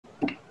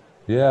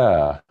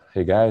Yeah.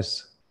 Hey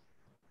guys,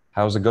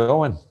 how's it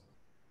going?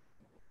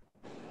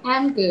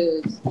 I'm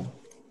good.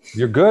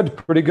 You're good,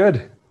 pretty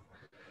good.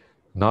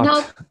 Not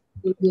Not,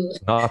 good.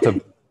 not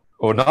a,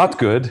 or not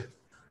good.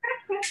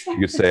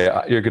 You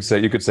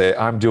could say,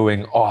 I'm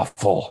doing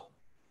awful.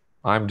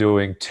 I'm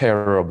doing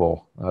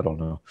terrible. I don't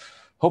know.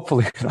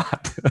 Hopefully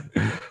not.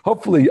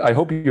 Hopefully, I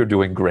hope you're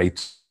doing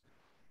great.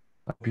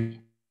 I hope you're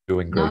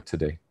doing Not great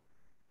today.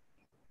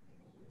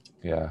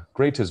 Yeah,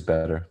 great is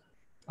better.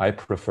 I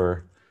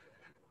prefer,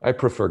 I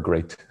prefer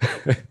great.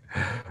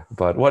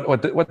 But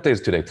what day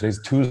is today?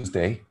 Today's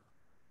Tuesday.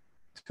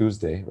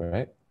 Tuesday,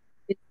 right?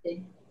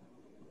 Tuesday.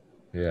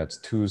 Yeah, it's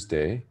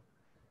Tuesday. We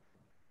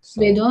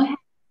So don't have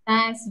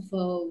plans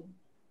for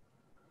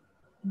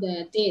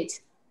the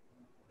date.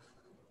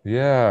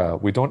 yeah,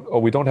 we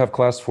don't have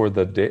class for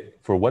the day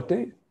for what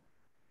day?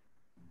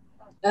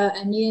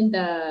 I mean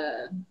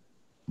the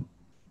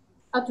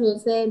how to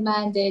say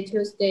Monday,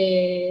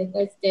 Tuesday,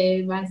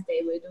 Thursday,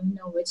 Wednesday. We don't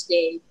know which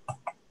day.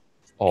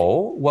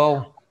 Oh,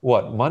 well,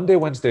 what? Monday,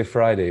 Wednesday,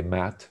 Friday,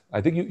 Matt. I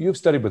think you've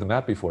studied with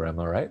Matt before,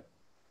 Emma, right?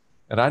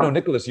 And I know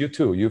Nicholas, you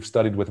too. You've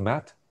studied with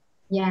Matt?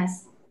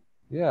 Yes.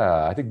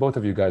 Yeah, I think both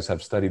of you guys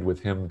have studied with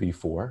him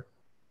before.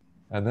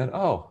 And then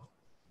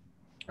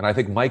and I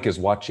think Mike is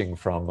watching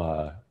from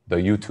the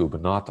YouTube,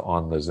 not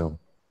on the Zoom.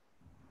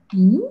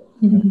 Hmm?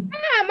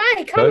 Ah,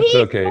 Mike, come That's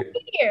here, come okay.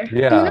 here. Do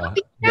not Yeah.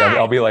 be Yeah,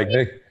 I'll shy. be like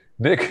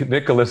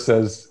Nicholas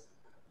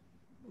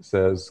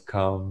says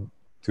come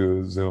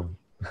to Zoom.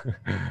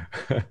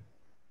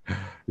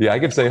 Yeah, I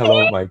can say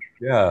hello, Mike.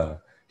 Yeah.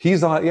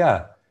 He's on,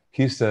 yeah.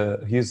 He's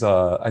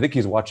I think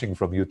he's watching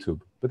from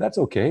YouTube. But that's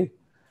okay.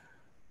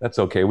 That's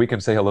okay. We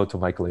can say hello to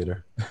Mike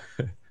later.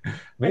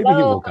 Maybe he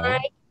Hello, will come.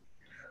 Mike.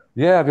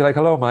 Yeah, I'll be like,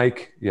 hello,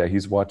 Mike. Yeah,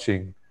 he's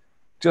watching,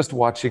 just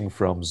watching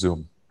from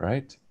Zoom,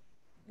 right?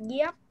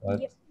 Yep,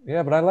 But yep.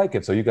 yeah, but I like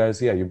it. So you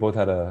guys, yeah, you both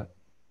had a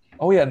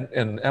oh yeah,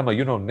 and Emma,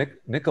 you know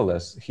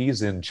Nicholas,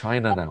 he's in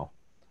China now.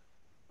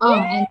 Oh,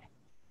 and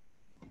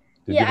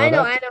Did you Yeah, know I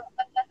know, that?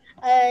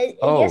 I know.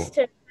 Oh,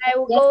 Yesterday I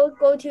will yes,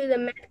 go to the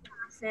math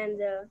class and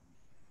yeah.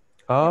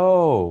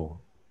 oh.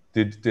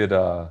 Did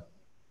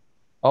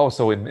oh,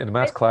 so in I,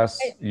 math class,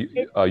 I,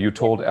 I, you yeah,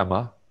 told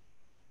Emma.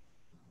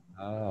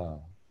 Oh,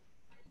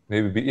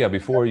 maybe yeah,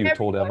 before you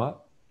told everyone. Emma.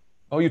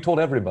 Oh, you told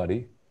everybody.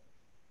 Yep.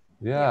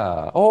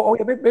 Yeah. Oh,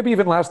 yeah, maybe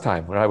even last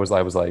time where I was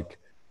like,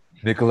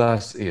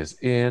 Nicholas is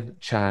in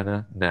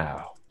China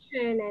now.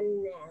 And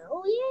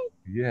now, yeah,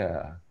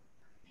 Yeah.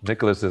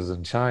 Nicholas is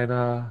in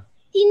China,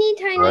 teeny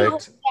tiny right?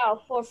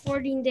 hotel for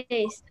 14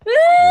 days.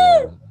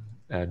 Yeah.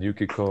 And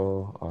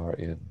Yukiko are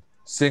in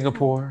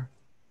Singapore.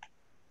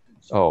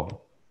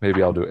 Oh,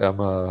 maybe I'll do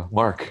Emma,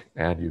 Mark,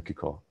 and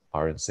Yukiko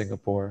are in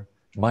Singapore.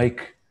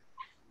 Mike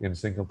in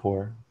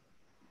Singapore.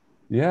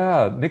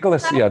 Yeah,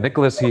 Nicholas. Yeah,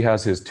 Nicholas. He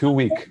has his 2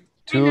 week,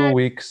 two China,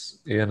 weeks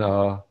in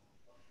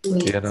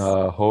weeks.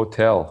 a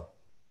hotel.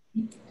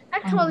 Um,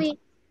 actually,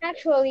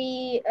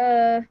 actually,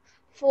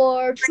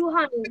 for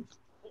 200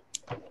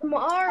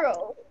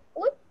 tomorrow.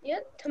 What? Yeah,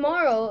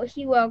 tomorrow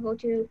he will go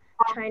to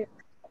China.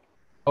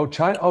 Oh,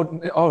 China.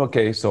 Oh,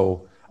 okay.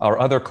 So our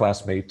other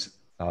classmate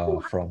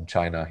from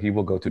China, he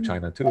will go to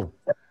China too.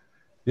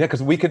 Yeah,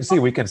 because we can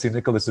see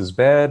Nicholas's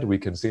bed. We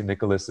can see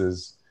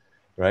Nicholas's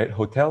right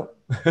hotel.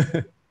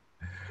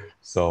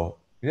 So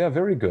yeah,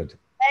 very good.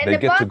 And They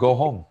the get to bus go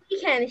home.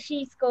 weekend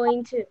she's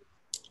going to.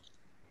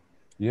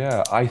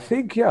 Yeah, I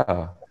think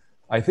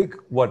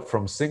what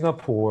from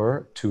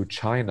Singapore to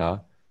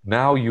China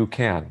now you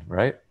can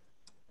right.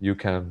 You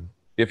can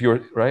if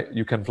you're right.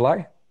 You can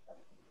fly.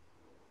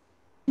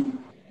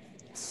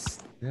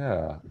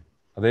 Yeah,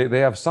 they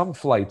have some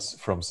flights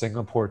from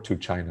Singapore to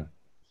China.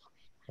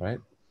 Right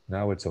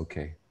now it's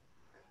okay.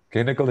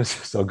 Okay, Nicholas,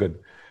 so good.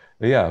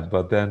 Yeah,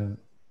 but then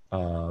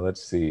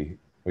let's see.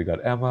 We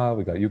got Emma,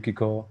 we got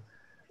Yukiko,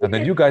 and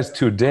then you guys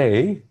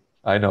today.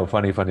 I know,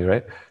 funny, funny,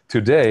 right?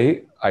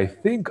 Today, I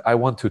think I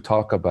want to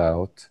talk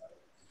about.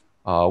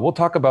 We'll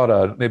talk about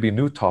a maybe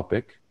new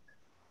topic.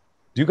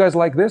 Do you guys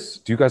like this?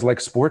 Do you guys like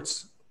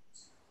sports?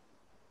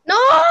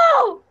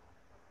 No!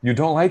 You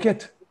don't like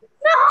it?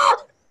 No!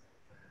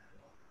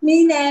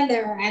 me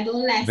neither. I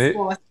don't like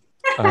sports.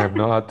 I'm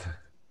not.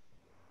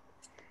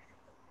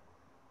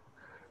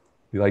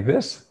 You like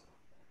this?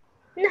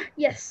 No,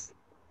 yes.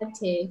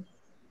 Okay.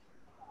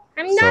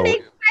 I'm not So,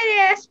 excited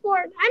at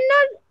sport. I'm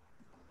not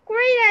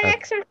great at at,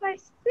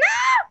 exercise.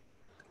 No!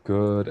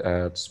 good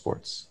at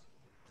sports.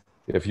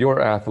 If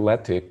you're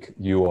athletic,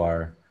 you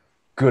are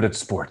good at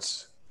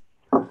sports.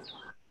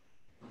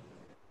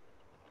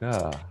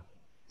 Yeah.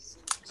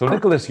 So,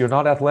 Nicholas, you're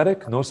not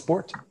athletic? No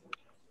sport?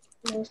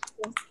 No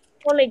sport.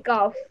 Only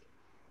golf.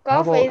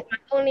 How Golf is about,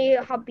 my only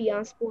hobby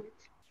on sports.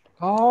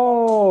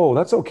 oh,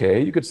 that's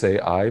okay. You could say,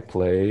 I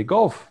play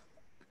golf.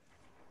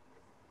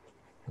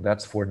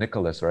 That's for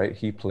Nicholas, right?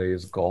 He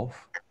plays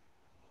golf.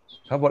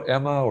 How about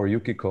Emma or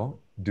Yukiko?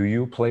 Do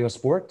you play a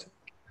sport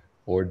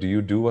or do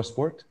you do a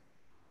sport?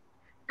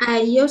 I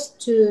used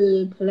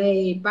to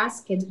play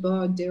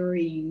basketball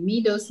during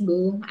middle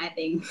school, I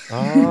think.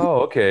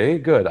 Oh, okay,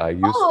 good. I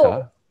used Oh,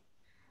 to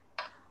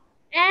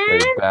and play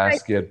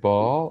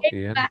basketball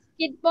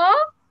basketball.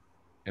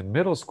 in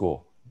middle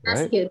school, right?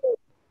 Basket,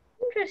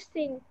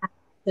 Interesting.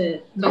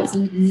 but not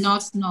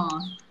now.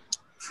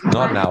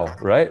 Not now,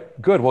 right?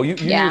 Good. Well, you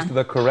Yeah. used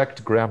the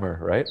correct grammar,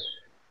 right?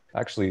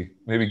 Actually,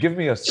 maybe give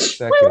me a Wait,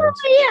 second.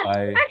 yeah.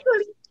 I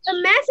Actually, the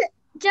message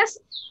just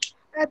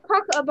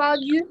talk about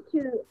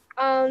YouTube.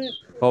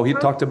 Oh, he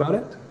talked about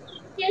it?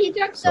 Yeah, he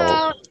talked So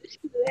about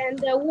and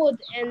the wood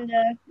and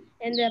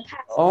the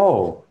past.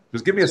 oh,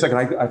 just give me a second.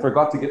 I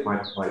forgot to get my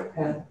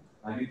pen.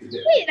 I need to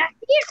get Wait, I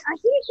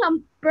hear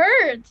some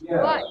birds.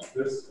 What?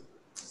 there's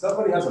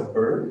somebody has a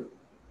bird.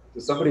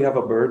 Does somebody have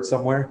a bird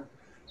somewhere?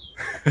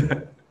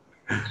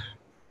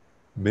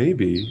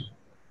 Maybe.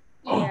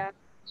 Yeah.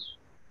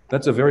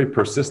 That's a very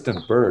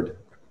persistent bird.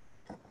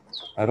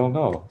 I don't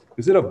know.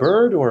 Is it a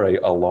bird or a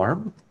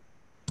alarm?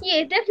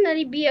 Yeah, it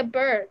definitely be a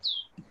bird.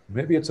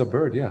 Maybe it's a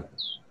bird, yeah.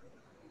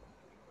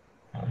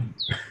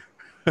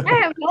 I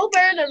have no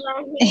bird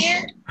around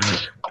here.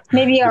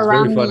 Maybe It's very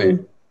around funny. me.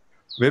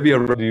 Maybe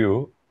around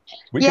you.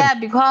 We Yeah, can,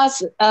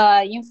 because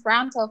in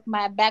front of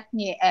my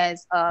balcony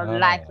is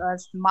like a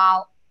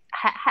small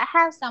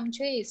have some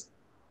trees.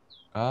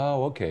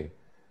 oh, okay.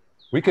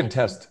 We can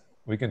test.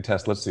 We can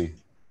test. Let's see.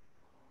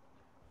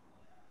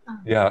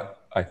 Yeah,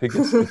 I think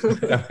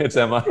it's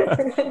Emma.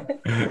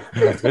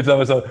 It's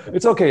Emma. So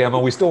it's okay, Emma.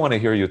 We still want to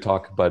hear you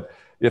talk, but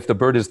if the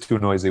bird is too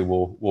noisy,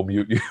 we'll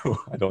mute you.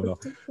 I don't know.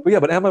 But yeah,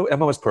 but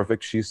Emma was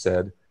perfect. She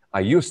said, "I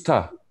used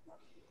to."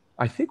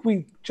 I think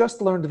we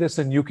just learned this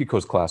in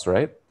Yukiko's class,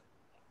 right?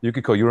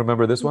 Yukiko, you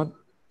remember this one?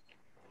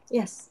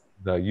 Yes.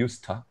 The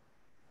used to.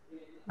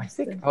 I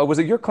think. Oh, was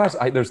it your class?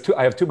 I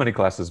have too many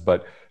classes,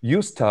 but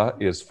used to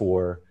is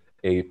for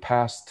a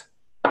past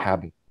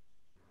habit.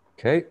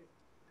 Okay.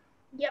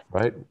 Yep.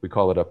 Right? We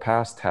call it a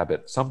past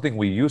habit, something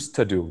we used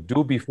to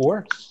do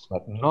before,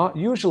 but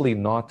usually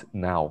not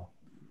now.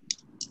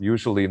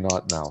 Usually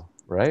not now,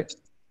 right?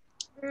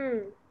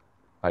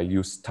 I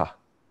used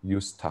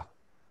to,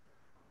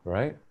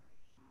 right?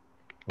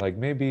 Like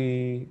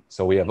maybe,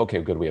 so we have,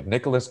 okay, good. We have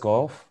Nicholas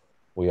golf.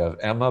 We have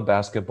Emma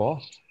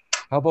basketball.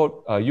 How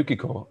about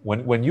Yukiko?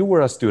 When you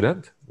were a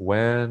student,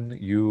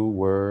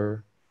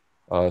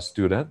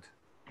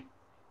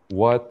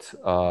 what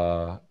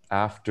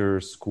after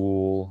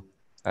school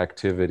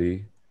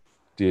activity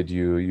did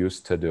you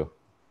used to do?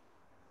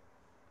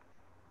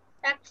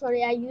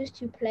 Actually, I used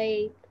to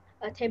play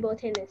table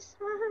tennis.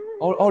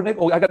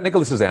 I got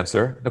Nicholas's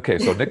answer. Okay,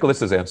 so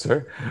Nicholas's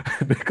answer.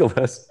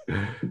 Nicholas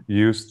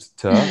used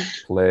to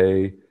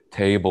play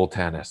table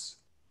tennis.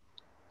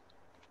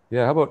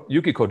 Yeah, how about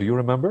Yukiko? Do you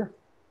remember?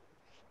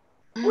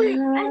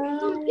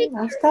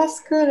 After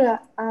school,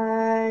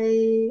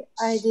 I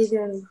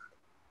didn't.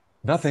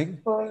 Nothing.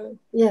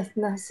 Yes,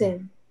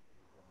 nothing.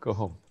 Go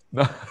home.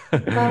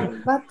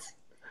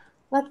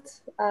 But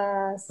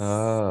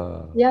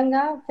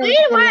younger, Wait,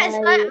 when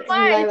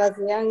I was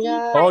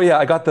younger, Oh yeah,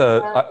 I got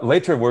the.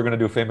 Later, we're gonna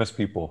do famous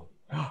people.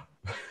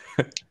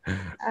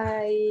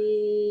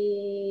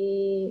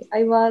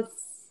 I was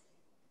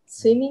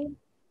swimming.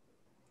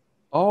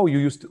 Oh, you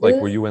used to, like,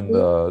 were you in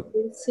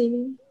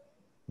swimming?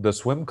 The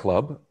swim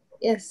club?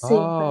 Yes, swim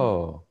club.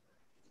 Oh,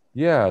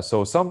 yeah.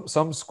 So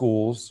some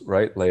schools,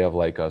 right? They have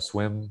like a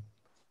swim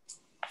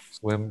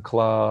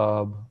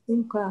club.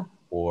 Swim club.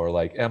 Or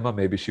like Emma,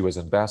 maybe she was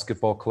in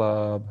basketball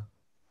club,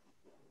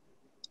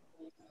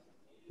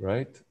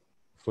 right?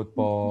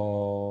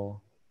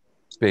 Football,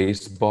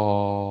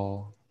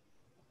 baseball,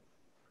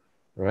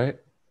 right?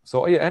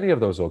 So yeah, any of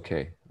those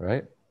okay,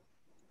 right?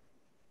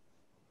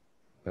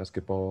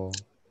 Basketball.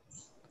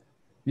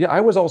 Yeah,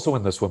 I was also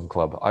in the swim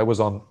club. I was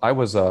on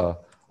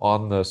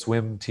the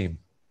swim team.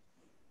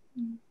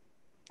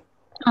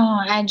 Oh,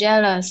 I'm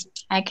jealous.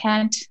 I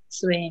can't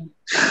swim.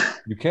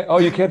 You can't. Oh,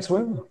 you can't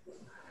swim.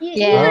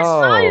 Yes.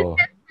 Oh, you Oh,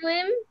 can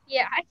swim?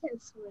 Yeah, I can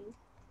swim.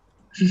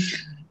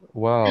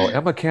 wow.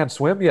 Emma can't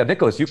swim. Yeah,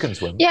 Nicholas, you can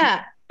swim.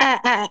 Yeah.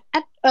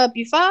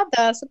 Before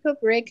the super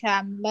break,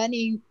 I'm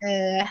learning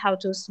how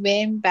to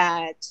swim,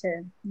 but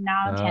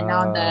now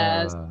cannot.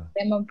 The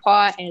swimming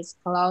pool is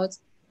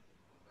closed.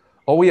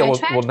 Oh yeah. I Well,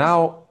 tried.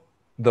 now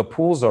the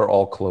pools are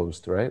all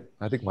closed, right?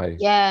 I think my.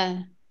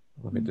 Yeah.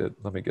 Let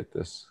me get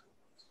this.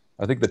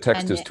 I think the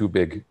text is too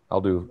big.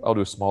 I'll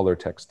do smaller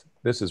text.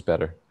 This is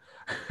better.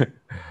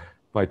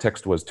 My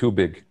text was too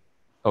big.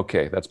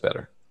 Okay, that's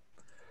better.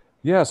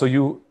 Yeah, so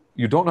you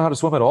don't know how to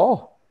swim at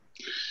all?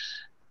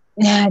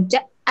 Yeah,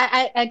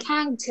 I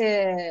can't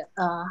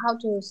how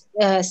to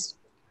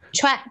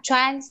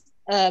trans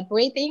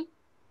breathing.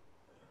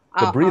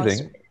 The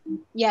breathing?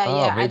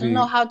 Yeah. I don't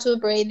know how to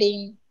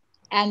breathing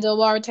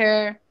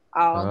underwater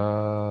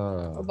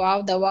or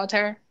above the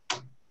water.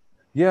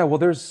 Yeah, well,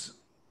 there's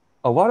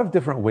a lot of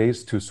different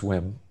ways to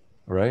swim,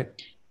 right?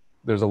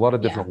 There's a lot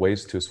of different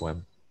ways to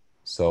swim.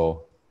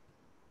 So,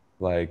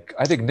 like,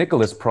 I think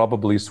Nicholas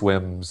probably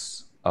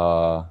swims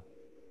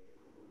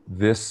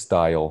this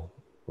style.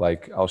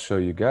 Like, I'll show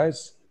you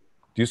guys.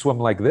 Do you swim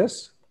like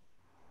this?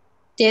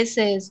 This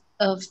is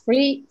a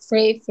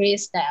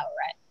freestyle,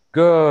 right?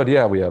 Good.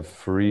 Yeah, we have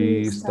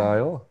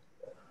freestyle.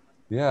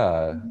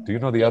 Yeah. Do you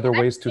know the other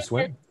ways to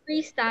swim?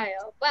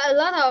 Freestyle, but a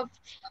lot of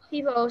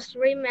people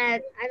swim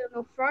at, I don't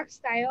know, frog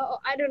style. Or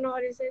I don't know how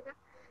to say that.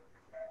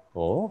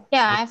 Oh.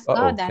 Yeah, I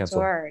forgot that cancel.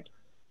 word.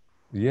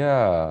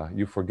 Yeah,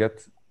 you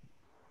forget.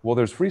 Well,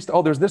 there's freestyle.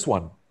 Oh, there's this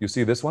one. You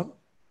see this one?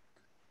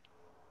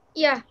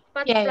 Yeah,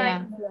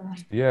 butterfly.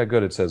 Yeah,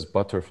 good. It says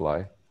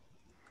butterfly.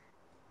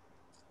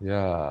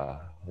 Yeah,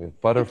 with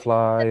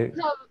butterfly.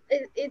 So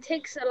it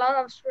takes a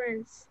lot of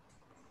strength.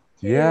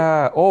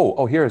 Yeah.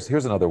 Oh, here's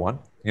another one.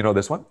 You know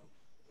this one?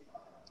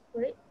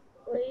 Wait.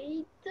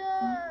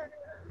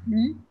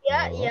 Hmm?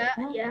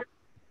 Yeah.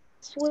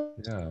 Swim.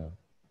 Yeah.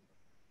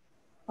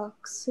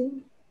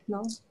 Boxing?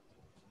 No.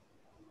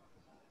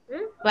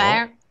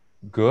 Back.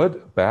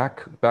 Good.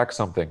 Back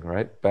something,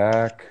 right?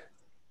 Back.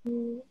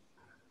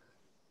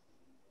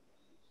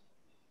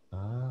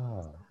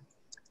 Ah.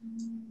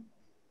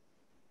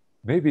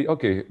 Maybe,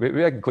 okay,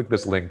 maybe I can click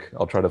this link.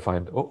 I'll try to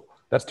find, oh,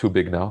 that's too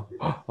big now.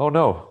 Oh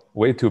no,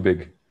 way too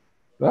big.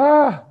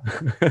 Ah,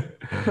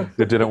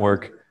 it didn't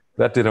work.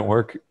 That didn't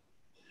work.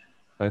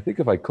 I think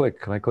if I click,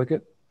 can I click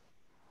it?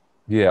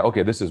 Yeah,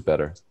 okay, this is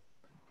better.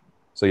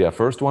 So yeah,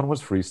 first one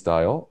was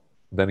freestyle.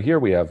 Then here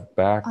we have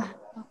back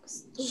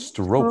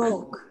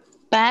stroke.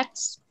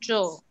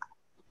 Backstroke.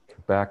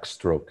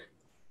 Backstroke.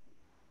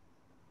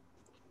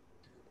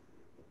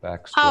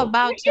 Backstroke. How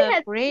about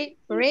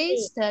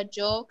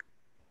breaststroke?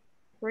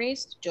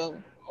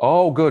 Breaststroke.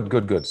 Oh,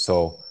 good.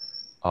 So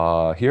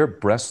here,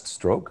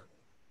 breaststroke.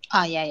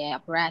 Oh, yeah.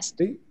 Breast.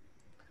 See?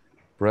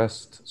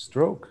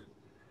 Breaststroke.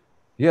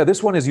 Yeah,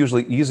 this one is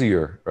usually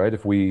easier, right?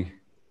 If we,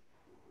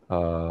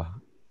 I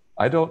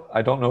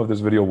don't know if this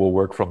video will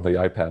work from the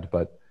iPad,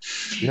 but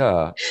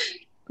yeah,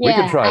 we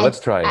can try. Let's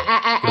try it.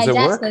 Does it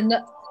work?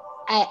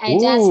 I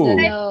just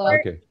know.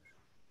 Okay.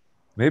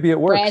 Maybe it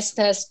works.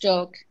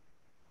 Breaststroke.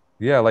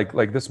 Yeah,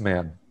 like this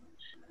man.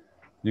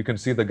 You can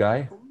see the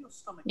guy.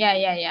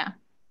 Yeah.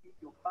 Keep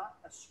your back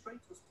as straight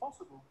as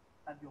possible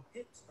and your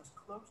hips as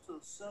close to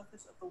the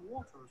surface of the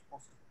water as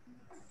possible.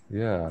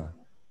 Yeah.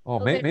 Oh,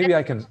 Okay, maybe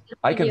I can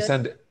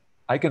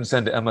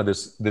send Emma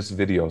this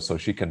video so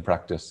she can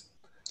practice.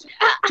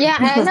 Yeah,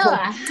 I know.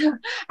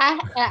 I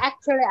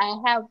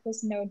have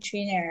personal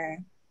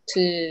trainer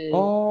to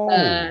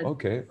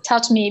Okay.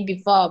 taught me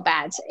before,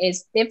 but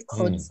it's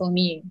difficult for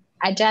me.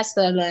 I just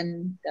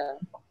learned the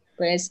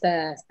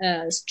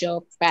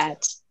breaststroke,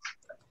 but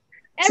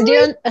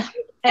still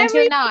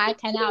until now I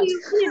cannot.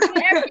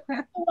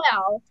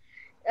 Well,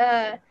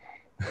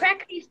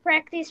 practice.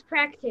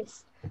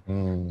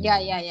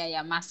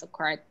 Yeah. Must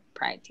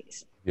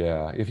practice.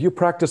 Yeah. If you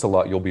practice a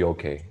lot, you'll be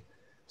okay.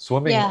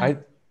 Swimming. Yeah,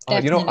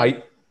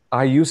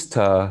 I used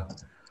to.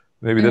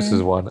 Maybe this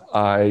is one.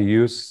 I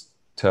used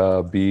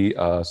to be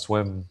a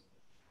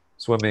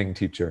swimming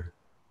teacher.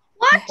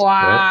 What?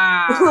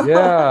 Wow. Right?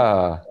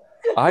 Yeah.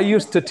 I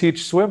used to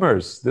teach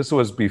swimmers. This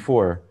was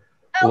before,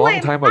 a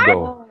long time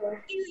ago.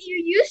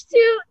 You used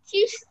to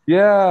teach?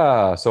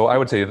 Yeah. So I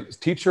would say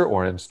teacher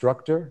or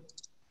instructor,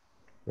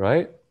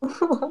 right?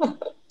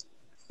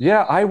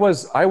 Yeah, I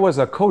was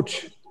a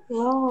coach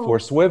for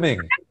swimming.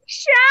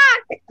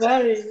 Shocked.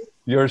 Very.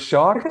 You're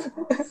shocked,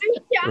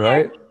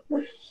 right?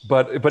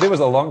 But it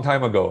was a long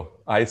time ago.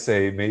 I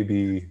say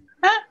maybe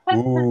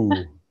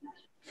 14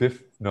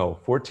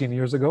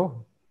 years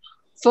ago.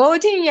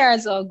 14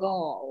 years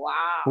ago.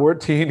 Wow.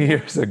 14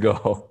 years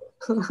ago.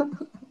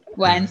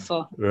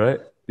 Wonderful.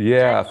 Right?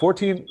 Yeah,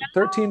 13,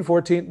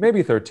 14,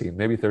 maybe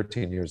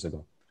 13 years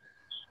ago.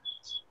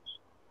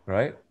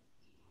 Right?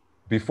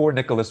 Before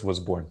Nicholas was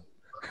born.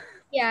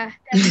 Yeah,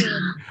 definitely.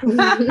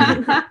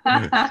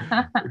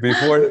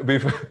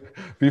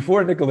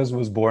 Before Nicholas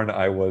was born,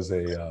 I was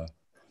a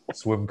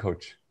swim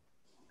coach.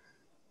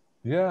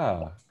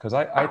 Yeah, because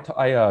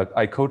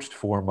I coached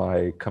for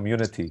my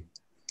community,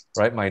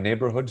 right? My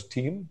neighborhood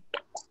team.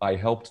 I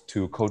helped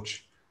to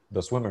coach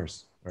the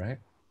swimmers, right?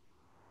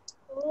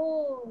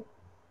 Oh.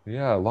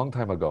 Yeah, a long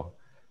time ago.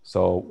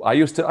 So I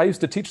used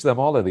to teach them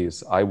all of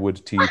these. I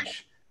would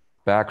teach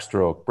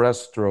backstroke,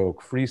 breaststroke,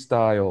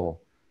 freestyle.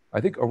 I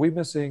think, are we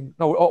missing?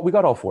 No, we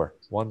got all four.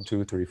 1,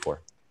 2, 3,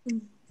 4.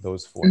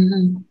 Those 4.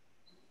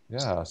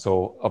 Yeah.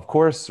 So of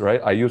course,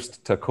 right? I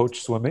used to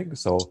coach swimming.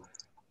 So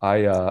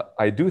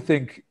I do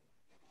think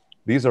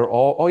these are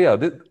all. Oh yeah,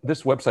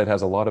 this website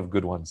has a lot of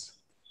good ones,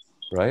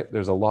 right?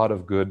 There's a lot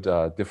of good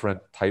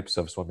different types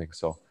of swimming.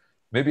 So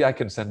maybe I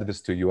can send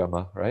this to you,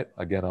 Emma. Right?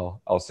 Again,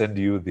 I'll send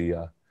you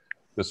the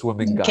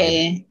swimming guide.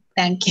 Okay.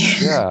 Thank you.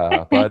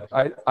 Yeah, but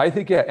I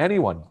think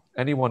anyone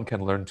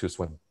can learn to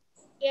swim.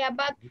 Yeah,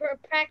 but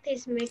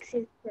practice makes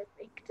it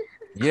perfect.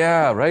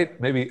 Yeah, right.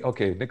 Maybe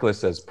okay. Nicholas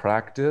says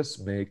practice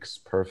makes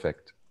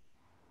perfect.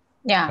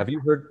 Yeah. Have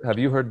you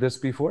heard this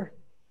before?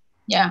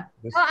 Yeah.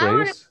 This I want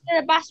to phrase? go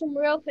to the bathroom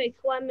real quick.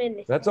 1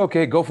 minute. That's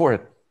okay. Go for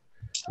it.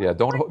 Yeah.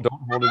 Don't hold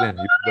it in.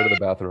 You can go to the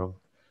bathroom.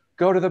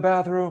 Go to the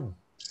bathroom.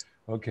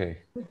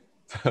 Okay.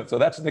 So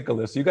that's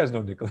Nicholas. You guys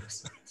know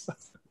Nicholas.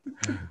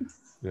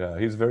 Yeah,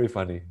 he's very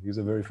funny. He's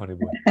a very funny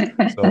boy.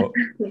 So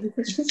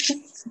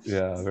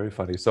yeah, very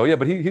funny. So yeah,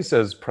 but he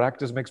says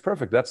practice makes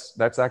perfect.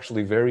 That's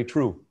actually very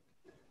true.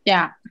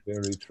 Yeah.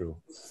 Very true,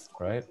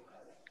 right?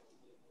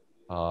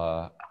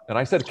 And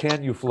I said,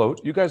 can you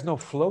float? You guys know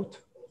float?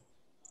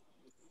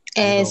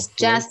 You know It's float?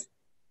 just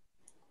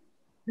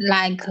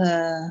like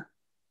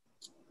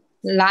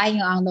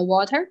lying on the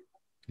water.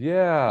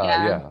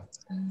 Yeah.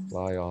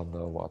 Lie on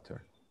the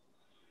water,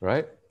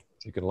 right?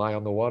 You can lie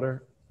on the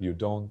water. You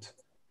don't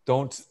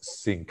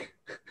sink.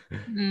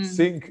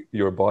 Sink,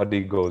 your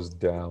body goes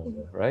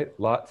down, right?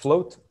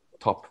 Float,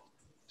 top.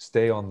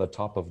 Stay on the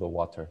top of the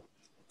water.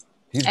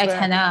 He's I back.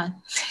 cannot.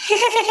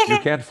 You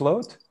can't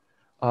float?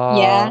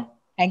 Yeah,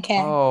 I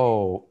can.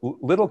 Oh,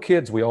 little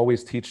kids, we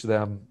always teach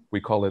them. We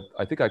call it,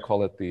 I think I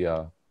call it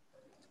the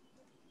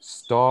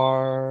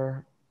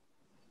starfish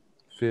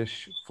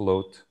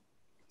float.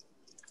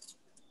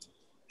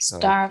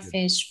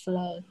 Starfish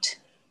float.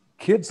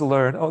 Kids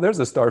learn, oh, there's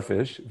a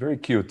starfish, very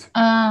cute.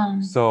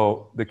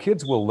 So the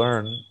kids will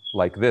learn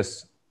like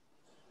this.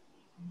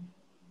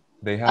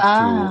 They have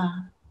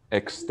to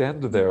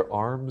extend their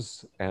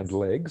arms and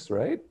legs,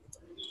 right?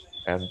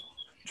 And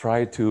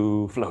try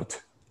to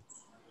float.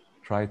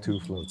 Try to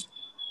float,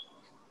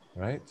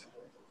 right?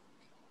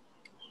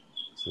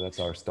 So that's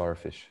our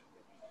starfish.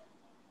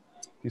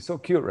 He's so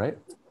cute, right?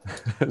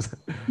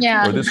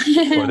 Yeah. or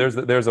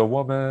there's a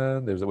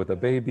woman, with a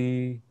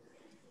baby,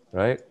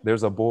 right?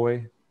 There's a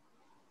boy.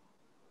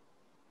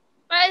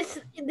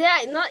 But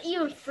they're not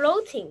even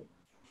floating.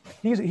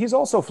 He's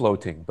also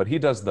floating, but he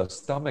does the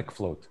stomach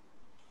float.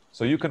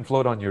 So you can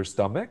float on your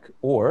stomach,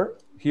 or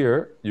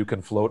here you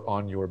can float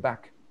on your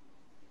back.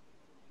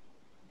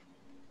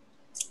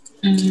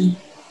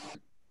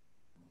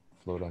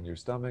 Float on your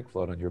stomach,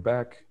 float on your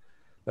back.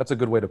 That's a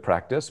good way to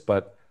practice.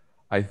 But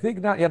I think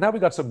now we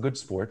got some good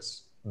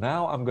sports.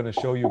 Now I'm going to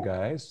show you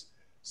guys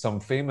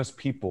some famous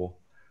people.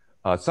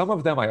 Some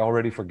of them I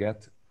already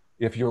forget.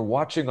 If you're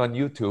watching on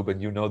YouTube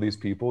and you know these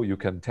people, you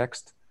can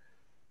text,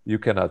 you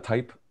can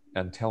type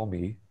and tell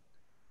me,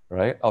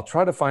 right? I'll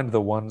try to find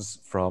the ones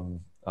from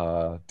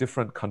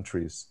different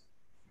countries,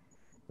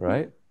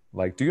 right?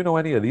 Like, do you know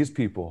any of these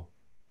people?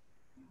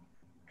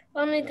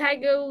 Only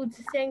Tiger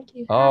Woods, thank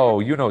you. Oh,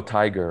 you know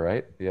Tiger,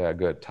 right? Yeah,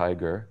 good.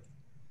 Tiger.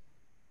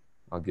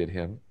 I'll get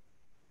him.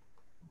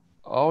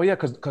 Oh, yeah,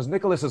 because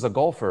Nicholas is a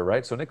golfer,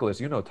 right? So, Nicholas,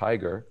 you know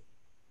Tiger,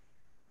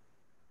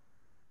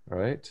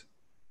 right?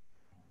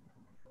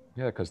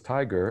 Yeah, because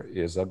Tiger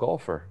is a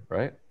golfer,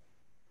 right?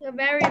 A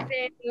very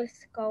famous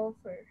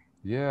golfer.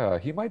 Yeah,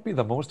 he might be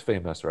the most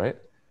famous, right?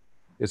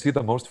 Is he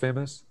the most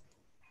famous?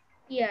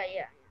 Yeah.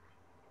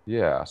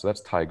 Yeah, so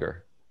that's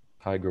Tiger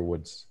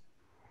Woods.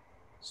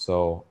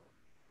 So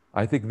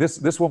I think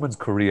this woman's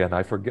Korean.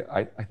 I forget.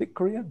 I think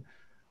Korean.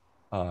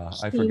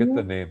 I forget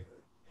the name.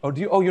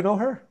 Oh, you know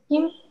her?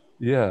 Kim?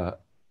 Yeah.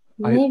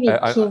 Maybe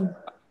Kim.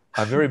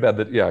 I'm very bad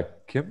that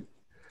Kim,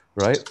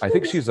 right? I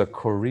think she's a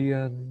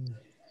Korean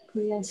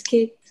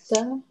skater.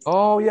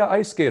 Oh yeah,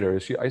 ice skater.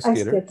 Is she ice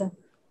skater? Skater.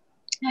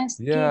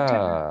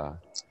 Yeah.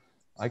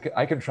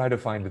 I can try to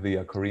find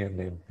the Korean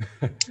name.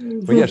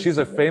 But yeah, she's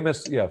a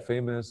famous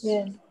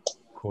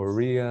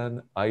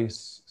Korean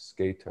ice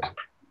skater.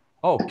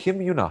 Oh, Kim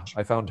Yuna.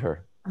 I found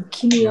her.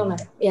 Kim Yuna.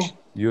 Yeah.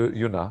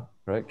 Yuna,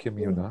 right? Kim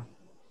Yuna.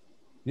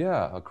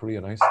 Yeah, a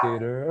Korean ice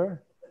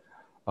skater.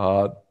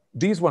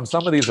 These ones,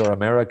 some of these are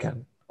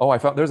American. Oh, I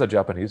found there's a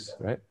Japanese,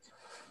 right?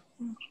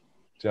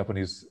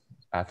 Japanese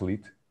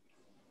athlete.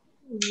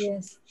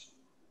 Yes.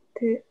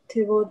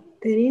 Table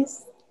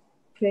tennis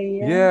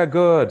player. Yeah,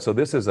 good. So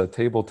this is a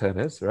table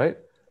tennis, right?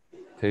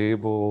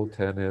 Table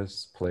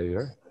tennis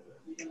player.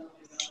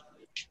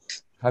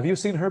 Have you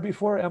seen her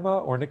before, Emma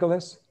or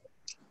Nicholas?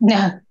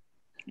 No,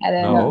 I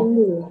don't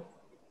know.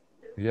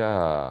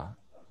 Yeah.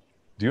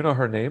 Do you know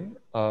her name,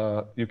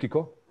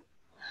 Yukiko?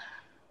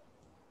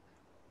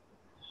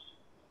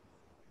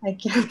 I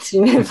can't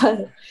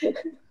remember.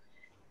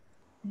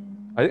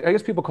 I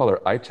guess people call her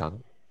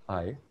Ai-chan.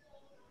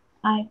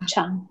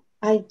 Ai-chan.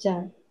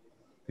 Ai-chan.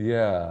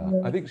 Yeah,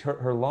 I think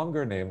her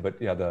longer name,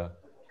 but yeah,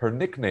 her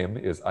nickname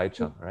is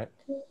Ai-chan, right?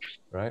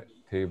 Right?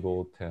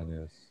 Table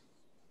tennis.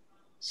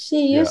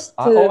 She used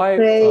to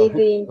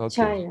play in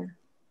China.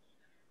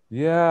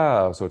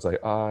 Yeah, so it's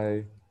like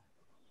Fukuhara,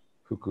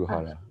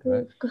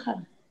 right?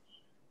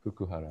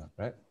 Fukuhara,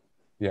 right?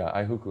 Yeah,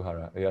 Ai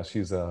Fukuhara. Yeah,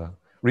 she's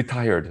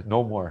retired,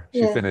 no more.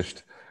 She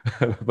finished.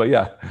 But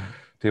yeah,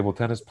 table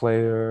tennis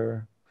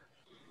player.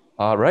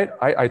 Right,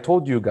 I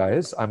told you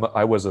guys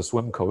I was a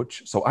swim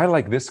coach, so I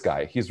like this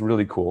guy. He's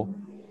really cool.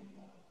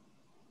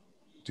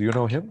 Do you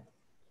know him?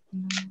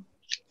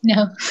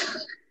 No.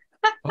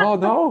 Oh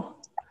no,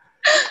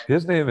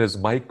 his name is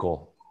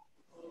Michael.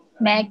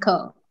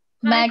 Michael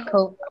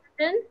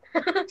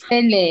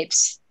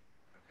Phillips.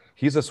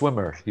 He's a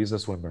swimmer.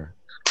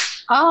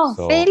 Oh,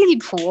 so,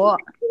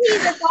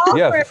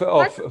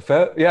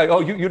 Philip. Yeah. Oh,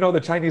 you know the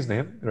Chinese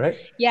name, right?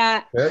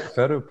 Yeah.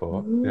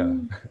 Ferupo. Yeah.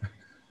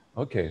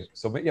 Okay.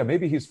 So yeah,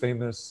 maybe he's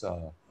famous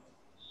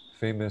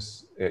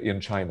in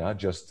China.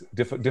 Just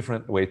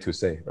different way to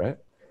say, right?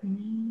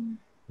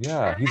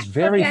 Yeah, he's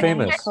very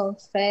famous. I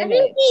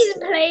think he's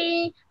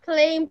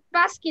playing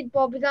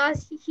basketball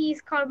because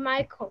he's called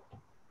Michael.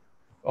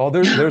 Oh,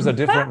 there's a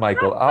different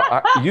Michael.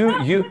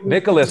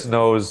 Nicholas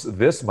knows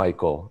this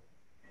Michael.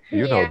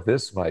 You know Yeah.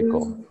 this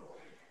Michael.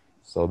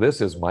 So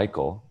this is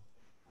Michael.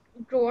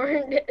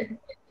 Jordan.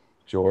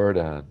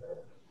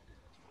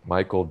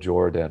 Michael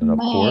Jordan. And of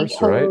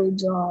course, right? Michael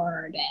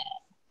Jordan.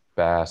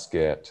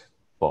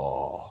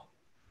 Basketball.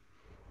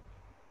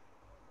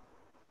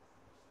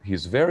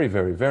 He's very,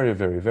 very, very,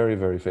 very, very,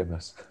 very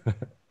famous.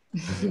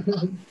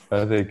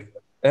 I think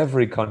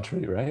every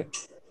country, right?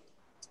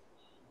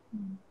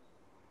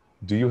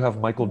 Do you have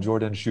Michael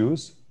Jordan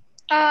shoes?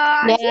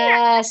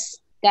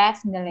 Yes,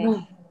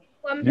 definitely.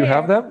 You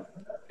have them?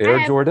 Air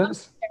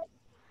Jordans?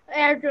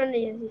 Air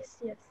Jordan,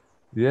 yes.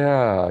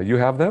 Yeah, you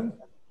have them?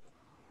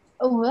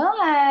 Well,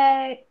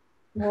 I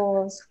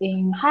was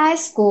in high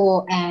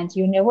school and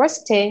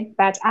university,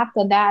 but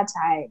after that,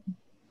 I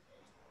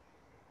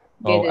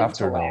didn't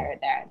wear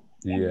that.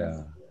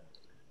 Yeah.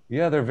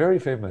 Yeah, they're very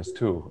famous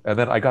too. And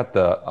then I got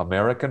the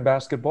American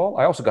basketball.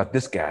 I also got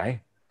this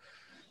guy.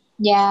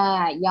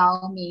 Yeah,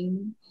 Yao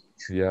Ming.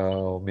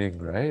 Yao Ming,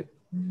 right?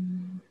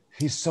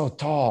 He's so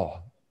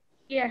tall.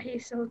 Yeah,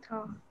 he's so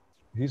tall.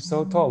 He's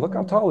so tall. Look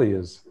how tall he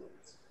is.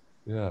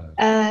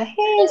 Yeah.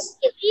 He's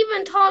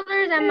even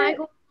taller than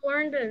Michael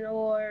Jordan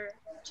or...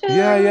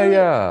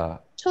 Yeah.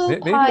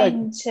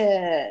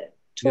 2.2.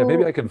 Yeah,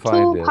 maybe I can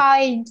find it.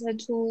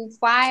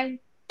 2.25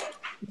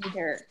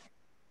 meter.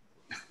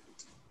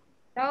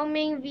 Yao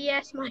Ming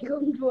vs.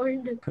 Michael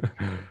Jordan.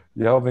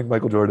 Yao Ming,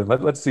 Michael Jordan.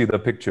 Let's see the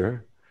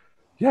picture.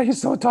 Yeah,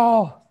 he's so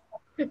tall.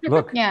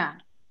 Look. Yeah.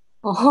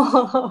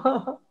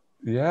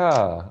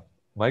 Yeah.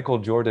 Michael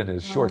Jordan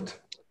is short.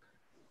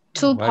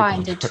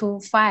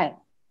 2.25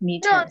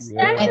 meters.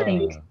 No, I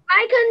think.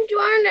 Michael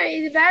Jordan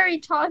is very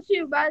tall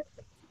too, but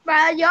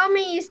Yao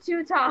Ming is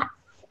too tall.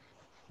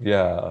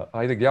 Yeah,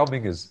 I think Yao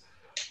Ming is.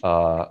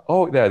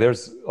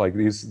 There's like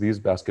these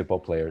basketball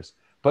players.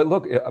 But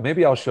look,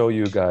 maybe I'll show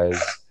you guys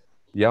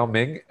Yao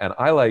Ming, and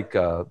I like.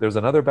 There's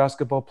another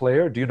basketball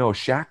player. Do you know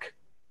Shaq?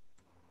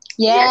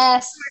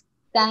 Yes,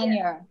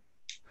 Daniel.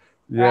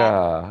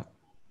 Yeah, right.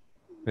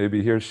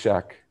 Maybe here's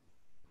Shaq.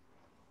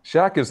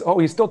 Shaq is. Oh,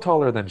 he's still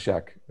taller than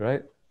Shaq,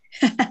 right?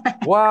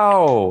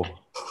 Wow,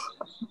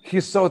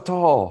 he's so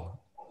tall.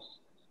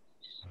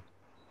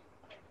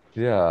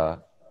 Yeah.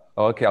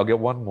 Okay, I'll get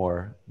one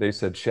more. They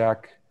said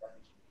Shaq,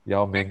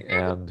 Yao Ming,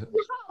 and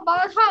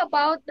how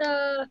about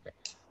the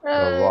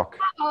Rock?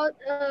 How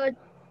about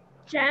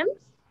James?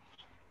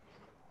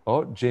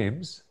 Oh,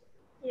 James.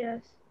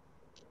 Yes.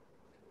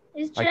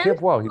 Is I James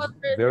can't. Wow, he's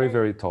very,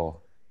 very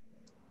tall.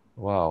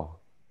 Wow.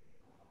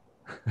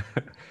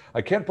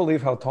 I can't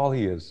believe how tall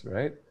he is,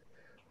 right?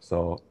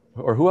 So,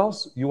 or who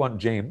else? You want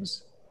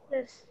James?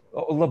 Yes.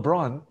 Oh,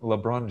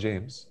 LeBron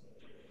James.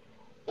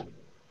 What?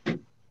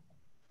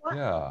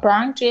 Yeah.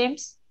 LeBron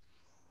James.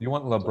 You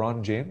want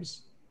LeBron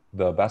James,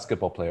 the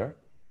basketball player?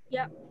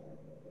 Yeah.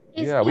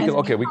 Yeah, we can.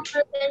 Okay, we.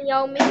 Than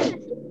Yao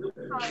Ming.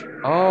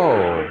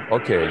 Oh,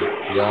 okay.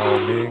 Yao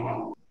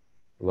Ming,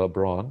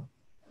 LeBron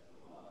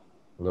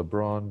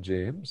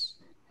James.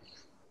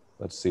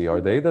 Let's see.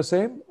 Are they the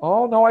same?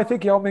 Oh no, I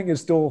think Yao Ming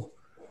is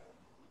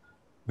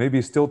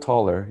maybe still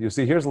taller. You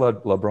see, here's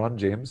LeBron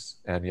James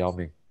and Yao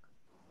Ming.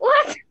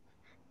 What?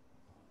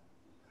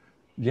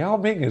 Yao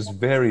Ming is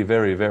very,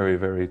 very, very,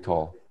 very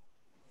tall.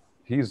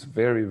 He's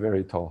very,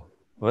 very tall.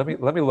 Let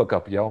me look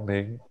up Yao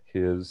Ming,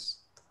 his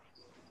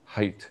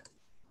height.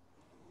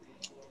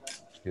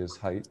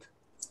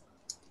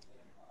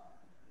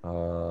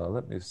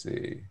 Let me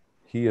see.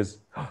 He is,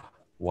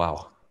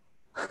 wow.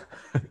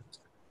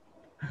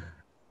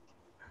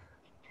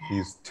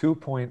 He's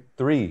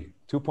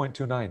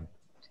 2.29.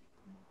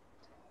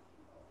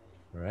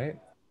 Right?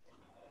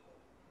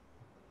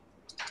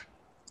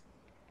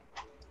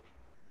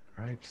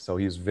 Right. So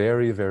he's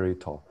very, very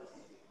tall.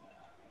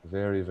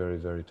 Very, very,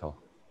 very tall.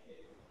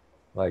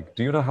 Like,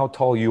 do you know how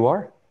tall you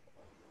are?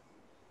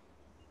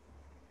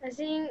 I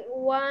think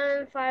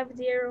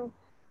 150.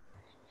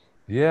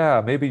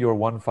 Yeah, maybe you're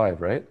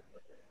 1.5, right?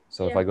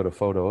 So yeah. If I go to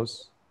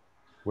photos,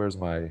 where's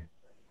my,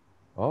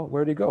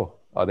 where'd he go?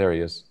 Oh, there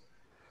he is.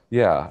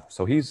 Yeah,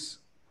 so he's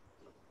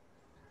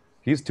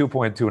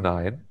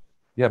 2.29.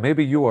 Yeah,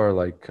 maybe you are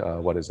like,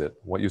 what is it?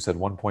 What you said,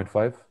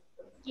 1.5?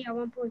 Yeah,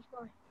 1.5.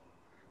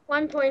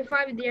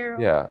 1.50.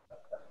 Yeah.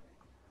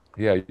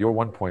 Yeah, you're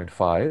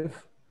 1.5,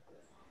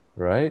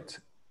 right?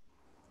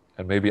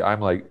 And maybe I'm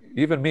like,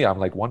 even me, I'm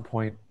like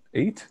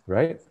 1.8,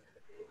 right?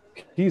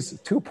 He's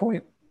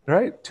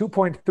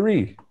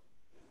 2.3.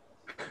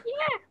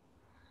 Yeah.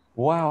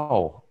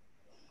 Wow.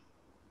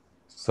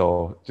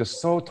 So just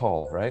so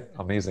tall, right?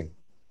 Amazing.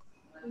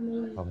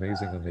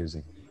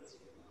 Amazing.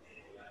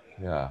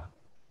 Yeah.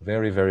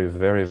 Very, very,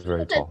 very,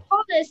 very tall. The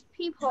tallest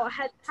people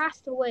had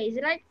passed away. Is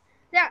it like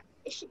that?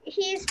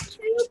 He's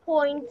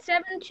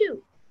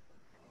 2.72.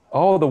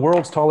 Oh, the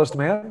world's tallest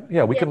man?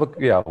 Yeah, we can look.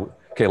 Yeah.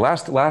 Okay,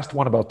 last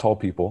one about tall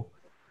people,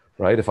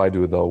 right? If I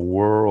do the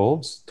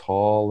world's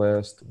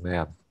tallest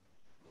man.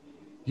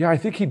 Yeah, I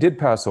think he did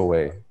pass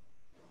away,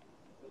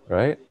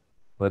 right?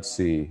 Let's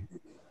see.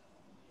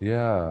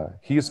 Yeah,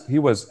 he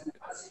was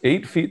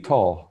 8 feet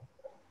tall.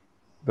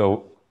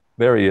 Though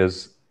There he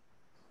is.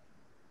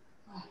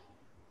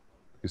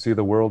 You see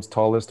the world's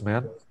tallest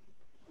man?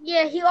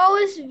 Yeah, he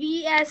always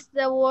be as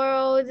the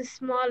world's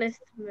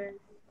smallest man.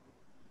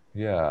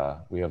 Yeah,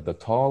 we have the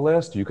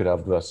tallest. You could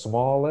have the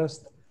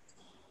smallest,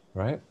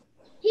 right?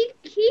 He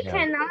Yeah.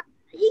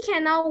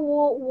 cannot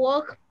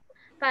walk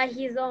by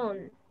his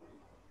own.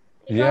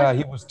 Yeah,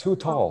 he was too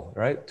tall,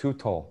 right? Too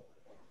tall.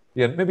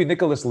 Yeah, maybe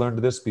Nicholas learned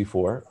this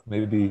before,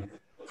 maybe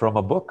from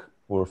a book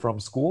or from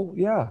school.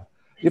 Yeah.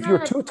 If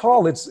you're too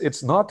tall,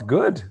 it's not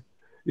good.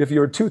 If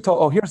you're too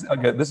tall, oh, here's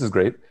again, this is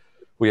great.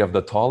 We have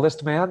the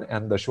tallest man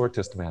and the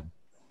shortest man.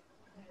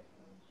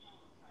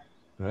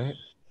 Right?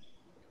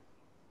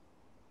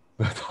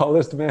 The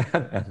tallest man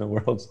and the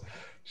world's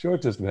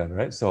shortest man,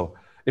 right? So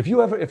if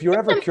you're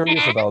ever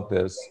curious about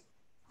this,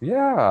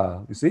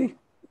 yeah, you see?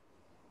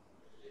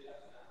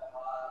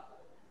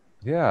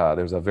 Yeah,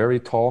 there's a very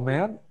tall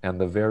man and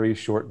the very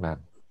short man.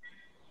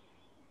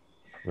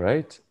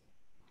 Right?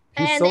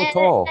 He's so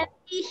tall. And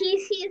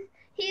his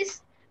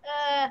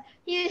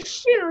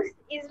shoes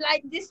is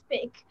like this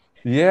big.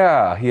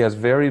 Yeah, he has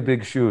very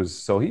big shoes.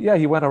 So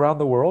he went around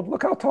the world.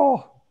 Look how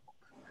tall.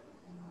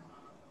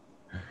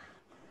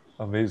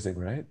 Amazing,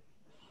 right?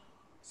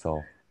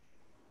 So,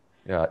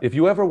 yeah, if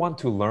you ever want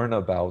to learn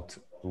about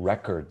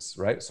records,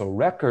 right? So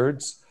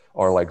records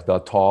are like the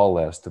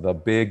tallest, the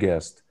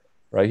biggest.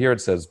 Right here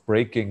it says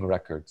breaking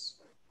records.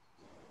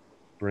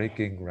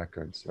 Breaking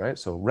records, right?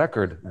 So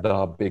record,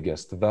 the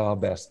biggest, the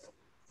best.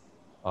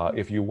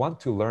 If you want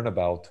to learn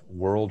about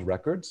world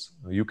records,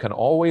 you can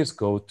always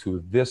go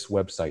to this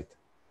website.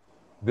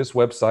 This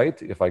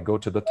website, if I go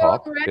to the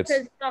top,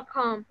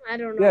 worldrecords.com. I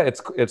don't know. Yeah,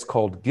 it's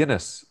called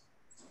Guinness.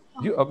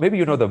 Maybe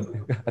you know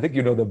I think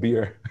you know the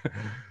beer,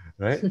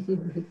 right?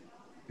 Do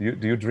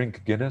you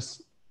drink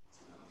Guinness?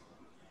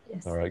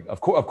 Yes. All right. Of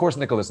course,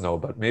 Nicholas no,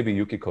 but maybe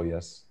Yukiko,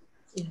 yes.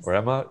 Or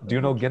Emma, do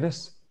you know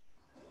Guinness?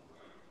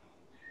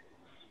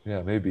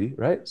 Yeah, maybe,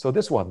 right? So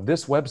this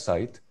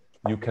website,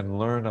 you can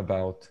learn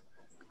about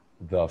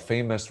the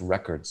famous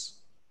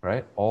records,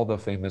 right? All the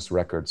famous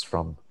records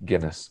from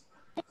Guinness.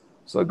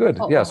 So good.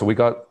 Yeah, so we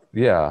got,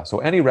 so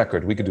any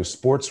record. We could do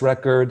sports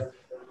record,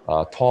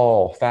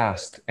 tall,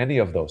 fast, any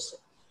of those,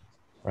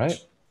 right?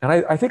 And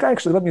I think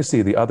actually, let me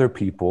see the other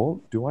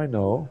people. Do I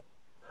know?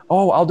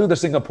 Oh, I'll do the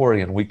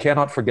Singaporean. We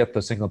cannot forget the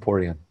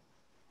Singaporean.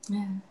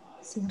 Yeah.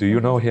 Do you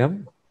know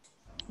him?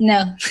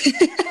 No.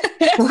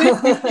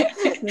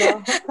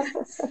 No.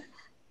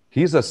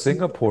 He's a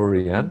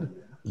Singaporean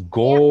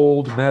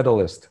gold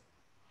medalist.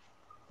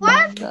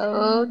 What?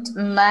 Gold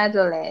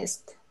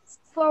medalist.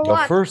 For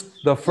what?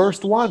 The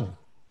first one.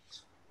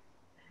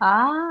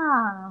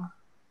 Ah.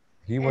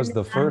 He was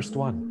the first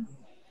one.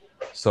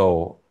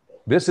 So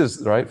this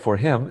is, right, for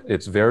him,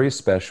 it's very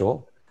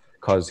special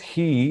because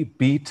he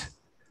beat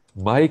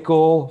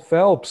Michael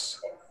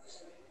Phelps.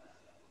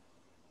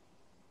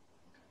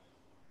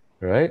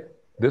 Right?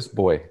 This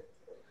boy.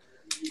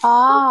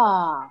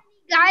 Ah.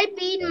 Guy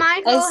beat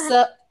Michael.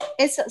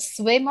 It's a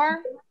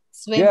swimmer.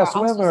 Yeah,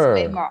 swimmer.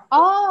 Swimmer.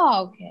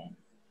 Oh, okay.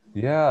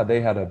 Yeah, they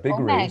had a big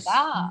race. Oh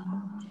my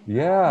God.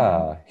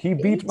 Yeah, he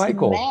beat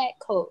Michael.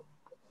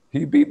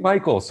 He beat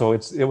Michael, so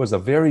it was a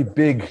very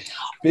big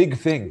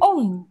thing.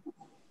 Oh,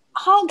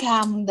 how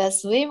come the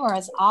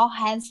swimmers all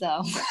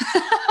handsome?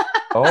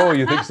 Oh,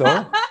 you think so?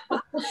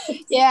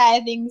 Yeah,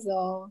 I think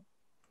so.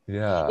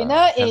 Yeah. You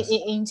know,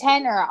 in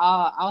China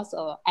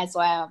also as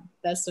well,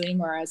 the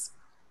swimmers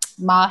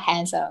more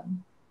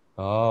handsome.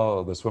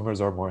 Oh, the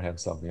swimmers are more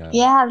handsome. Yeah.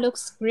 Yeah,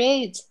 looks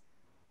great.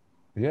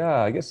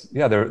 Yeah, I guess.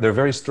 Yeah, they're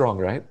very strong,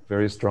 right?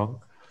 Very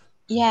strong.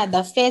 Yeah,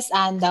 the face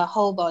and the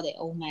whole body.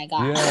 Oh my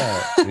God.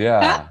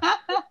 Yeah.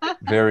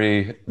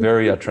 Very,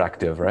 very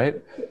attractive,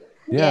 right?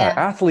 Yeah.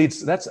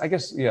 Athletes, that's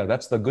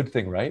the good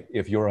thing, right?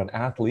 If you're an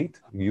athlete,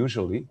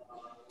 usually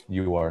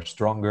you are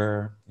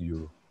stronger,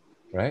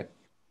 right?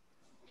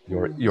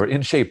 You're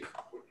in shape,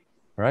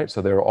 right?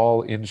 So they're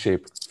all in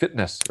shape.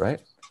 Fitness,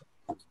 right?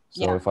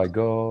 So if I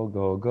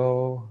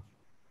go,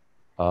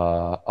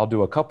 I'll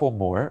do a couple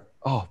more.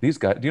 Oh, these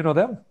guys, do you know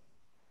them?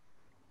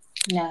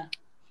 No.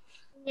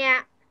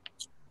 Yeah.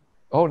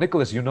 Oh,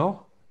 Nicholas, you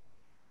know?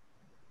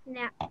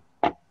 Yeah.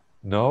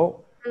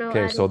 No? No,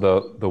 Okay, so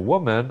the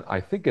woman, I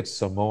think it's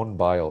Simone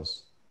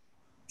Biles.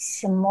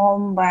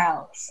 Simone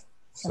Biles.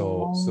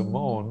 So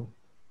Simone,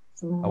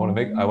 I want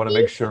to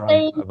make sure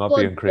I'm not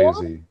being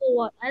crazy. Or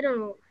what? I don't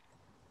know.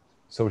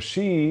 So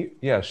she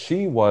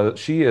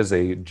is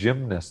a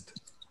gymnast.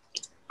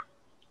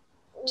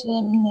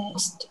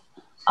 Gymnast.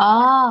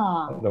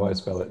 Ah. I don't know how I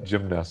spell it.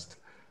 Gymnast.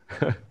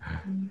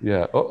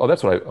 Yeah. Oh,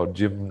 that's what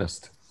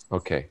gymnast.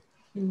 Okay.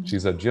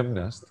 She's a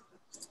gymnast.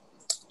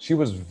 She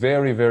was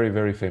very, very,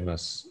 very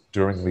famous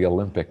during the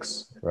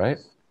Olympics, right?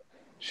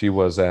 She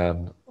was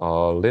an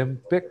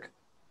Olympic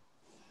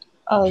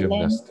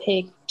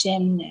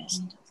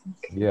gymnast.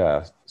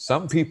 Yeah.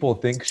 Some people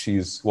think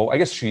I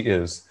guess she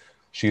is.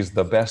 She's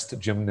the best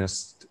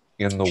gymnast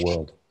in the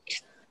world.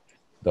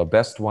 The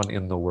best one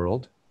in the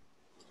world.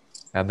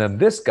 And then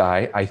this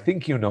guy, I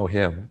think you know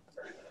him.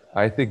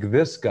 I think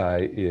this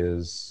guy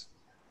is,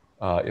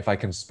 if I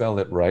can spell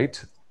it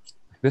right,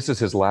 This is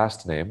his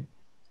last name.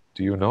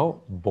 Do you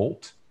know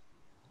Bolt?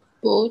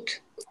 Bolt.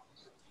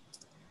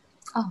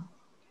 Oh.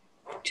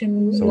 So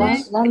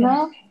it's-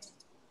 Runner.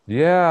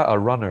 Yeah, a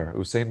runner,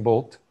 Usain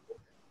Bolt,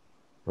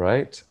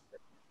 right?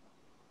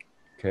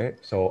 Okay,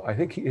 so I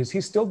think is he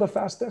still the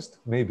fastest?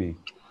 Maybe.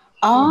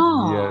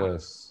 Oh.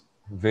 Yes,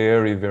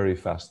 very, very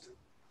fast,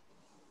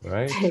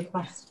 right? Very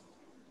fast.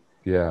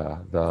 Yeah,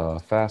 the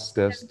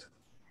fastest.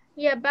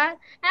 Yeah, but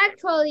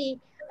actually,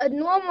 a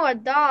normal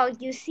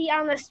dog you see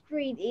on the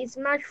street is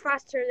much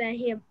faster than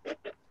him.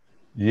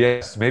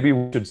 Yes, maybe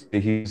we should say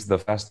he's the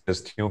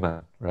fastest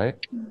human, right?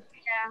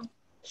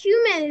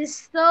 Human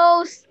is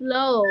so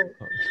slow.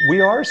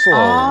 We are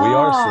slow. We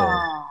are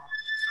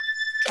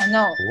slow.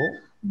 No. Cool.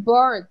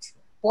 Bolt.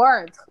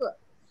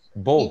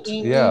 Bolt,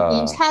 In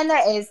yeah. China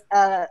is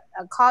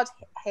called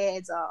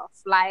his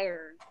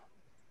flyer.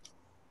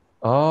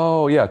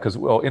 Oh, yeah, because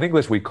well, in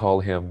English we call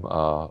him,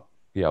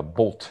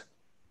 Bolt.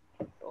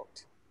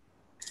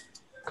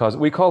 Because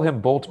we call him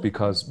Bolt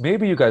because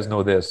maybe you guys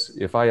know this.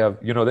 If I have,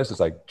 you know, this is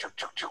like, choo,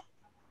 choo, choo.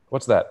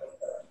 What's that?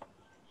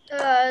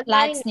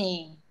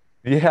 Lightning.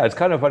 Yeah, it's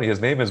kind of funny. His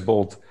name is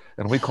Bolt,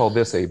 and we call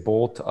this a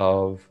bolt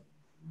of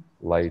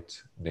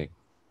lightning.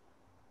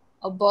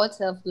 A bolt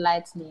of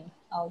lightning.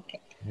 Okay.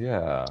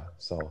 Yeah,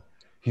 so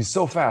he's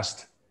so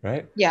fast,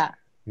 right? Yeah.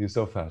 He's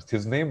so fast.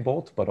 His name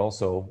Bolt, but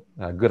also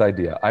a good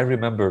idea. I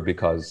remember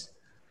because,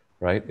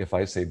 right, if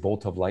I say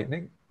bolt of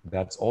lightning,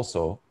 that's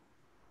also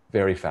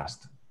very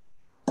fast.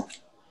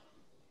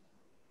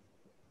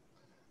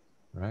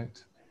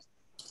 Right?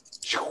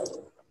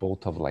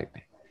 Bolt of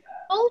lightning.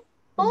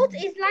 Bolt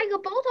is like a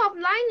bolt of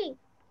lightning.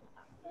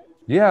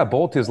 Yeah,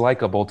 Bolt is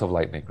like a bolt of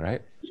lightning,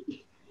 right?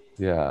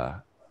 Yeah.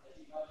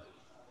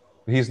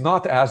 He's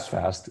not as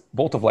fast.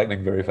 Bolt of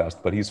lightning, very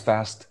fast, but he's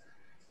fast,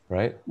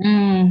 right?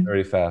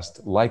 Very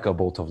fast, like a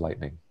bolt of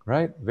lightning,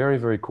 right? Very,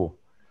 very cool.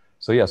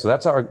 So yeah, so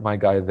that's my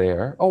guy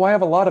there. Oh, I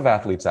have a lot of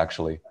athletes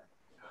actually.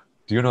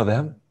 Do you know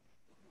them?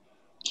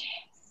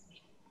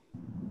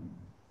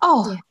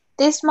 Oh,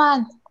 this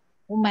man.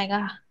 Oh my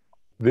God.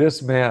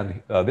 This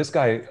man, this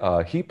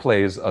guy, he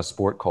plays a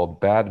sport called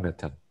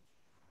badminton.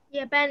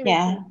 Yeah, badminton.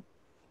 Yeah.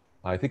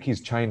 I think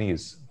he's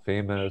Chinese,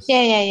 famous.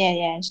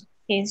 Yeah.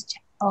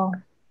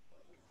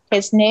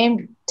 His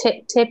name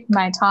tip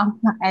my tongue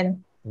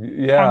and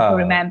can't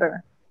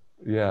remember.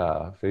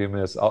 Yeah,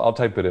 famous. I'll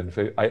type it in.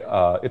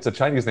 It's a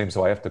Chinese name,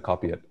 so I have to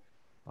copy it.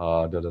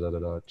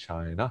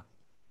 China.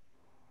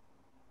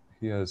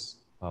 He has.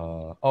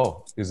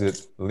 Is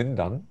it Lin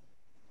Dan?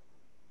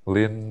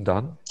 Lin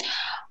Dan?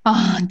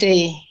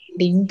 对，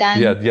林丹。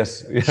Yeah.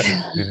 Yes.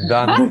 Yeah. Lin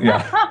Dan.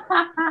 Yeah.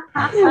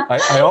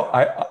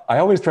 I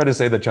always try to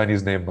say the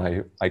Chinese name.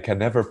 I can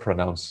never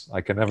pronounce.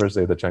 I can never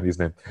say the Chinese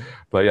name.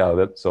 But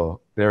yeah, so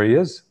there he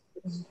is.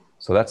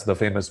 So that's the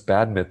famous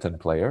badminton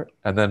player.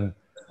 And then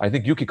I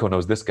think Yukiko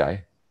knows this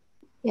guy.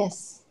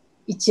 Yes.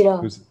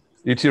 Ichiro. Who's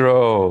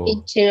Ichiro.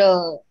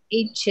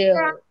 Ichiro.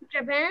 From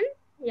Japan?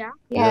 Yeah.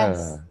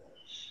 Yes.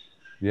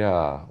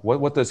 Yeah.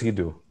 What does he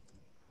do?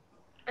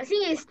 I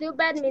think it's still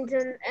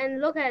badminton, and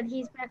look at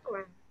his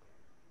background.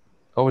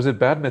 Oh, is it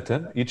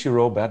badminton?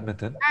 Ichiro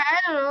badminton?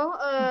 I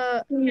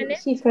don't know.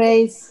 He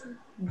plays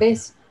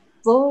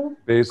baseball.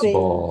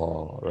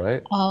 Baseball,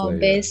 right? Oh, Player.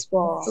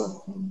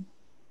 baseball.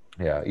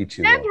 Yeah,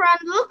 Ichiro. Background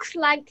looks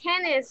like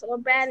tennis or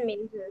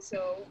badminton,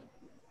 so.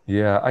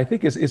 Yeah, I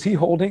think is he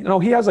holding? No,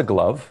 he has a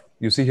glove.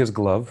 You see his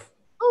glove?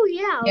 Oh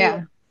yeah.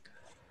 Yeah.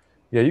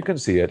 Yeah, you can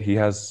see it.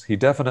 He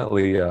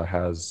definitely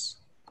has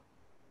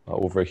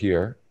over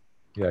here.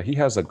 Yeah, he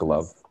has a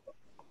glove.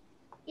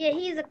 Yeah,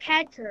 he's a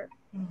catcher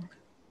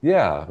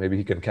Yeah, maybe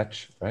he can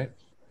catch, right?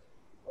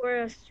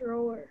 or a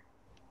thrower.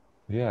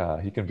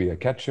 Yeah, he can be a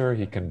catcher.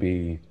 He can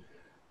be.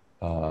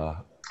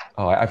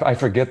 I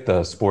forget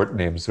the sport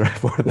names right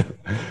for them.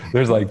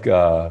 There's like,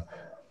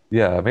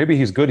 maybe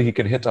he's good. He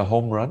can hit a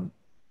home run,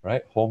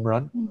 right? Home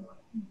run.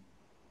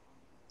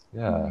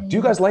 Yeah. Do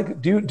you guys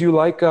like? Do you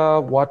like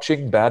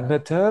watching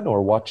badminton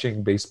or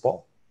watching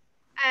baseball?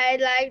 I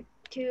like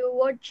to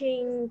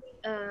watching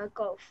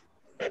golf.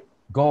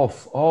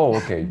 Golf. Oh,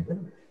 okay.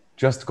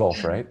 Just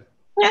golf, right?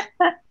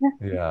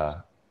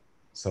 Yeah.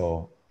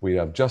 So we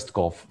have just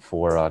golf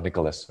for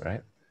Nicholas,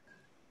 right?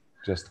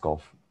 Just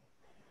golf.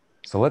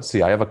 So let's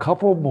see. I have a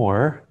couple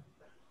more.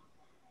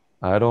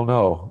 I don't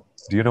know.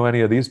 Do you know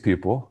any of these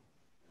people?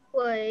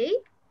 Wait,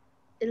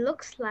 it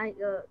looks like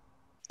a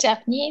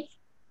Japanese.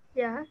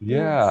 yeah.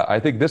 Yeah, I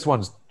think this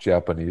one's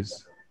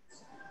Japanese.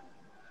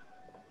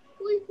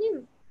 Who is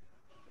him?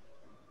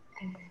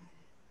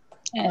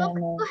 Look And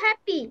so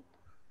happy.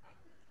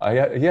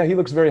 Yeah, he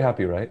looks very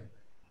happy, right?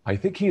 I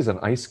think he's an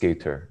ice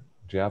skater.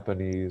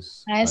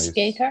 Japanese ice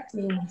skater.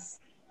 Yes.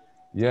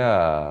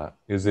 Yeah.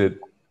 Is it?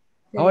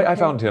 Oh, I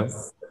found him.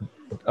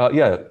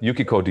 Yeah,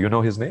 Yukiko. Do you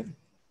know his name?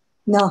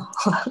 No.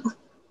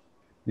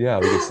 Yeah,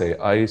 we could say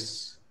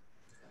ice.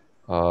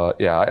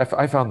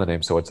 I found the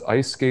name. So it's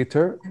ice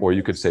skater, or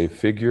you could say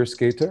figure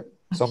skater.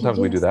 Sometimes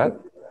we do that.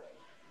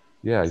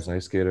 Yeah, he's an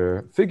ice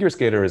skater. Figure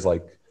skater is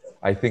like,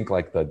 I think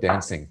like the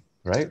dancing,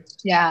 right?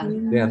 Yeah.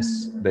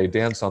 They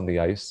dance on the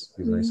ice.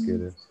 He's an ice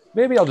skater.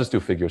 Maybe I'll just do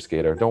figure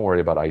skater. Don't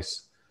worry about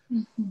ice.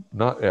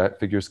 Not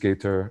figure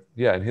skater.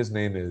 Yeah, and his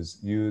name is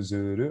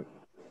Yuzuru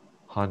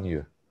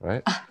Hanyu,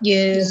 right?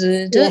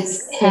 Yuzuru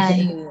Yes.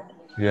 Hanyu.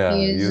 Yeah,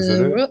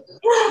 Yuzuru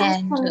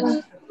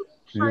Hanyu.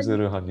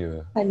 Yuzuru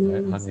Hanyu,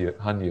 right?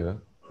 Hanyu,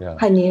 yeah,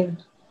 Hanyu.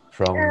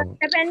 from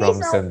Japanese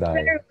are Sendai.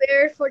 very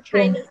weird for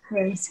Chinese.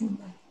 Very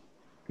similar.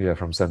 Yeah,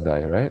 from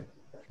Sendai, right?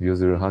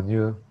 Yuzuru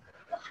Hanyu.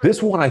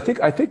 This one, I think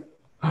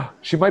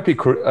she might be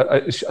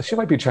she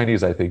might be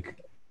Chinese. I think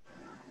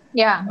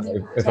Yeah.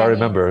 if I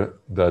remember,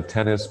 the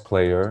tennis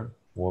player,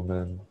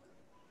 woman,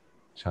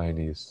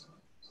 Chinese.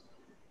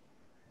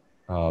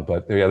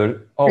 But yeah,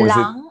 is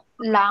it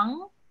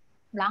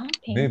Lang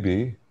Ping.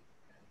 maybe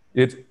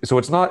so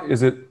it's not?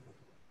 Is it?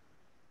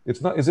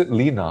 It's not. Is it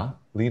Lina?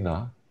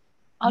 Lina?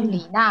 Oh,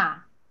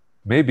 Lina.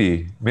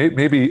 Maybe.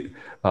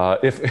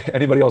 If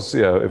anybody else,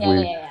 Yeah.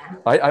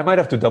 I might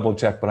have to double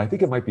check, but I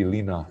think it might be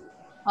Lina.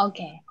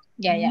 Okay.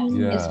 Yeah.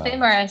 It's Yeah.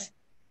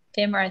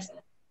 famous.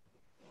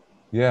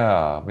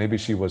 Yeah, maybe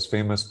she was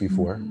famous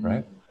before,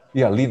 right?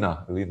 Yeah,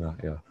 Lina.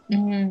 Yeah.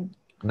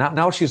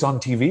 Now she's on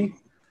TV.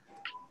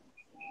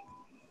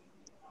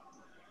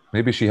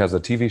 Maybe she has a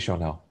TV show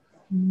now.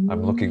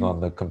 I'm looking on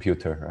the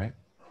computer, right?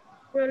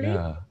 Really?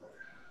 Yeah.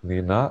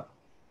 Lina.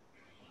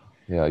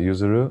 Yeah,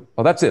 Yuzuru.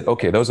 Oh, that's it.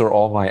 Okay, those are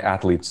all my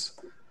athletes.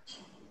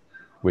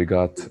 We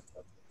got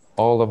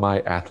all of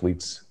my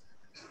athletes.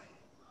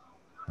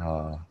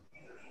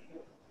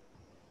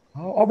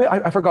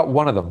 I forgot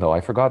one of them though.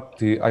 I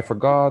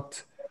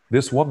forgot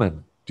this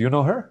woman. Do you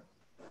know her?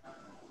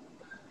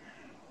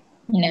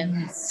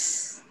 No.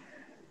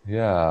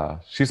 Yeah,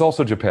 she's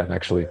also Japan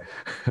actually.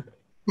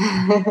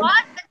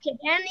 What? The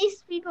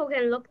Japanese people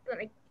can look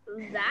like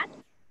that?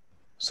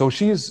 So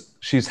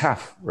she's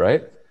half,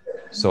 right?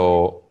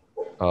 So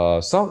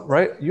some,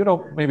 right?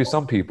 Maybe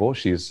some people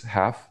she's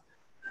half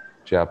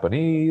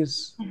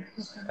Japanese,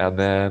 and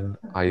then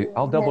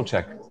I'll double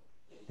check.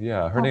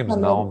 Yeah, her name's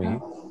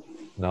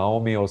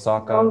Naomi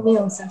Osaka.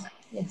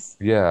 Yes.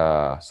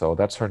 Yeah, so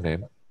that's her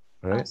name,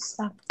 right?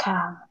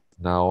 Osaka.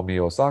 Naomi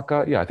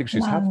Osaka. Yeah, I think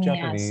she's half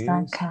Japanese.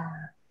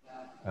 Osaka.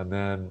 And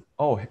then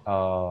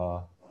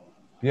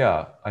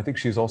yeah, I think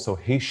she's also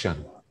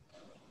Haitian.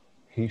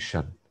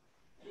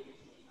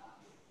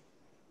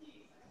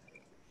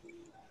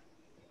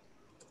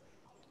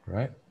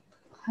 Right?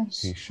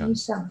 Haitian.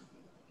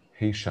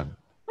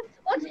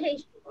 What's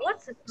Haitian?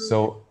 What's it?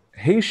 So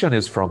Haitian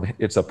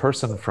it's a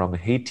person from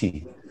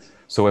Haiti.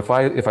 So if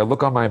I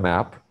look on my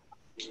map,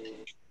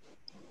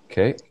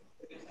 okay,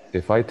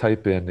 if I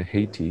type in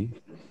Haiti,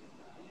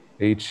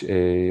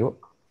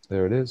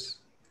 there it is,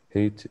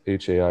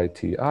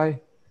 Haiti.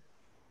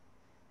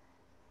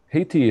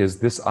 Haiti is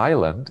this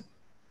island,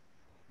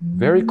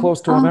 very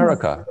close to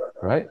America,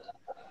 right?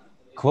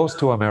 Close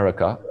to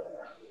America,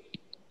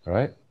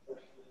 right?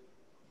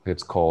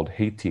 It's called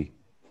Haiti.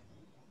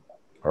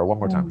 Or one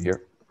more time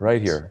here, right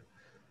here,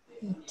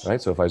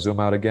 right? So if I zoom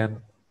out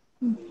again,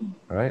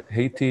 right?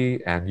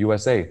 Haiti and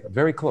USA,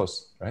 very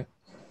close, right?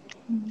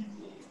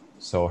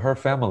 So her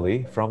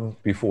family from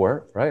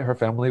before, right? Her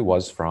family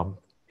was from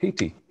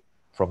Haiti,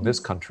 from this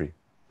country.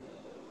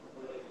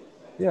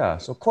 Yeah,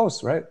 so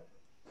close, right?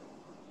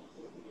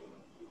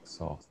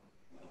 So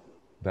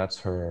that's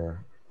her.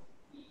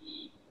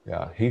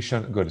 Yeah,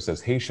 Haitian, good. It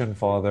says Haitian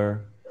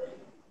father,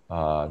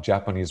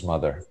 Japanese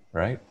mother,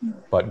 right?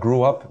 But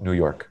grew up New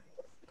York.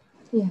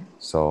 Yeah.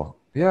 So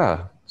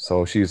yeah,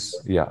 so she's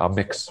a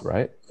mix,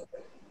 right?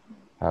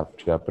 Half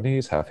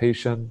Japanese, half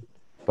Haitian,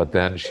 but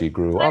then she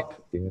grew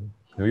up in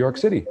New York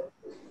City.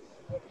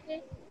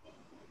 Okay.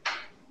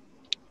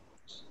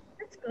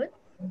 That's good.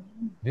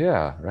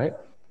 Yeah, right?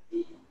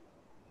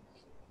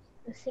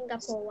 The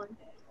Singapore one.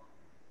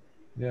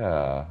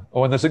 Yeah.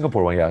 Oh, and the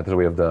Singapore one, yeah. So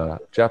we have the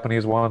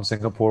Japanese one,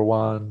 Singapore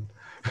one.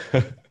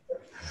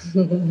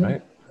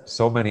 Right?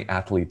 So many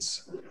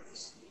athletes.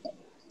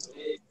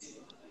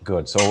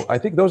 Good. So I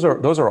think those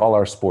are all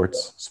our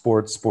sports.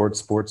 Sport.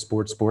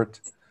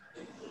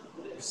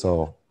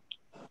 So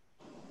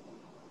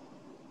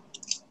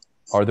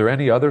are there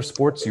any other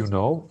sports you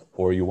know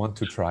or you want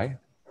to try?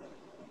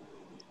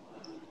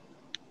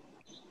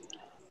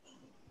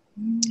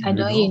 I'm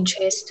not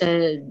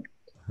interested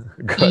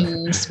Good.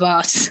 in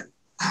sports.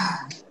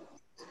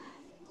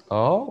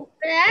 Oh,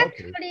 But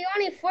actually,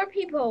 only 4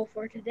 people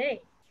for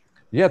today.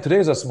 yeah, today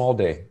is a small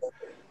day,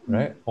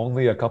 right?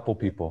 Only a couple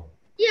people.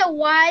 Yeah,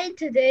 why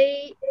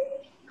today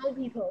no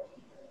people?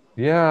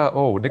 Yeah.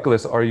 Oh,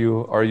 Nicholas, are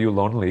you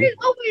lonely? There's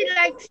always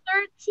like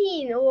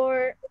 13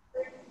 or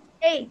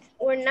 8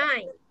 or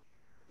 9.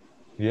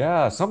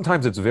 Yeah,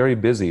 sometimes it's very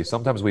busy.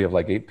 Sometimes we have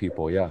like 8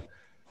 people. Yeah.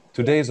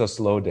 Today's a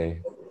slow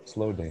day.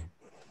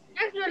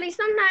 Actually,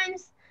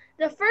 sometimes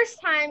the first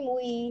time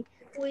we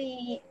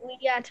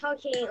are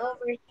talking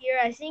over here,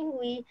 I think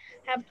we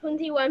have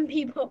 21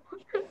 people.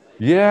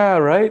 Yeah,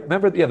 right?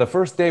 Remember, the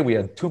first day we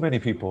had too many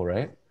people,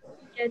 right?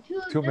 Yeah,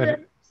 Too many. the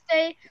first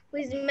day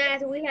with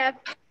Matt, we have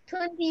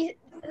 20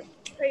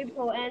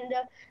 people, and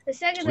the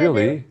second day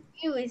Really? with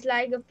you is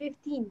like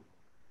 15.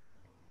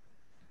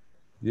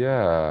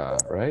 Yeah,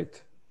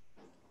 right?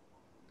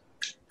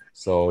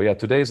 So yeah,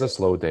 today's a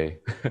slow day.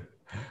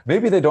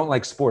 Maybe they don't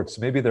like sports.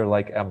 Maybe they're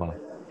like Emma.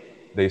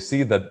 They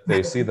see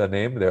the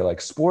name, they're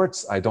like,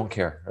 sports, I don't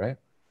care, right?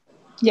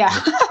 Yeah.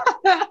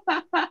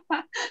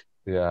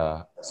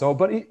 Yeah. So,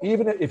 but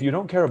even if you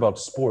don't care about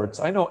sports,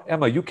 I know,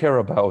 Emma, you care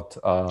about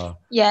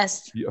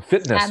Yes.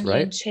 fitness, I'm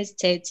right?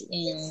 interested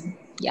in,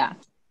 yeah.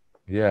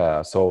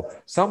 Yeah. So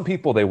some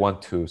people, they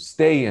want to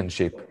stay in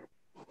shape,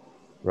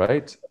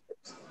 right?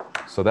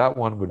 So that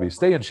one would be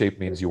stay in shape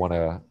means you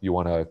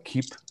wanna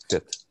keep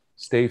fit,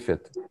 stay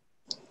fit,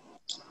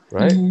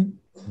 right? Mhm.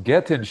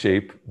 Get in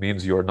shape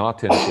means you're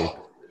not in shape,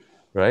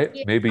 right?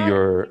 Yeah. Maybe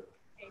you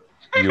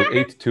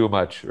ate too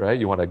much, right?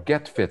 You want to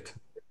get fit.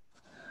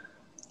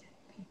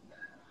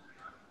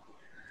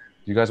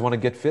 You guys want to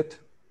get fit?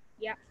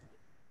 Yeah.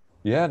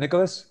 Yeah,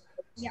 Nicholas?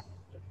 Yeah.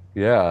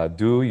 Yeah.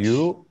 Do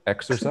you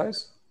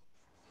exercise?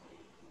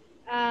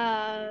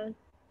 I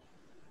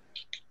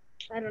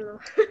don't know.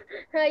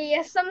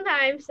 Yes,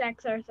 sometimes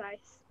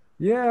exercise.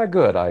 Yeah,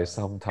 good. I Not always.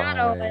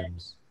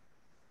 sometimes.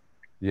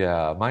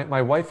 Yeah,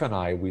 my wife and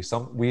I, we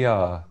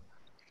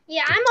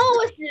Yeah, I'm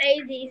always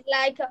lazy. It's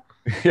like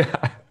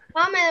yeah.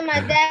 mom and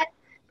my dad,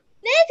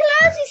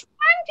 Nicholas, it's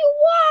time to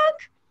walk.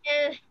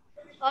 And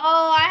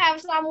oh, I have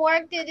some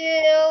work to do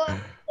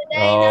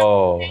today. No,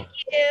 Oh, thank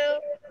you.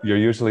 you're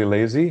usually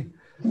lazy?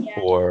 Yeah.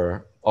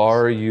 Or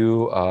are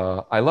you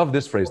I love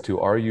this phrase too.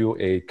 Are you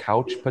a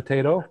couch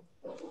potato?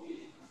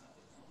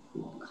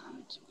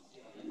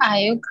 Are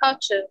you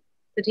culture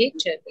potato?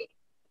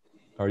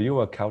 Are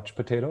you a couch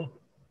potato?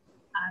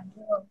 Are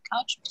you a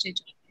couch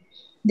potato?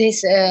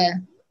 This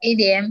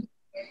idiom.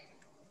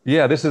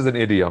 Yeah, this is an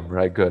idiom,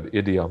 right? Good.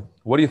 Idiom.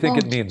 What do you think Oh.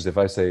 it means if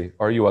I say,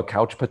 are you a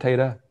couch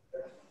potato?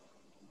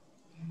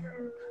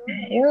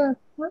 Are you a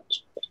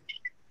couch?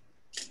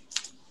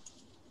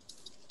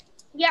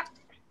 Yeah.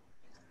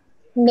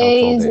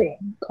 Lazy.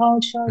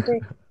 Couch all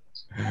day.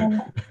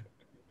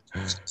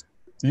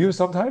 You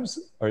sometimes?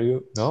 Are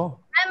you? No?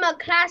 I'm a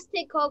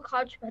classical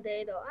couch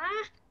potato.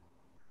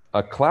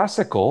 A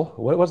classical?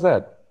 What was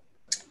that?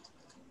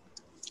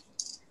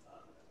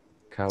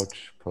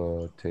 Couch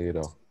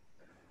potato.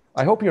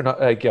 I hope you're not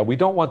like, yeah, we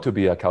don't want to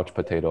be a couch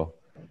potato,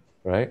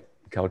 right?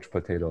 Couch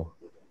potato.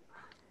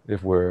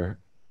 If we're,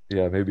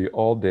 yeah, maybe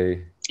all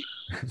day.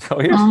 So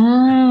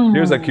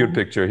here's a cute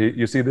picture.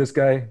 You see this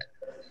guy?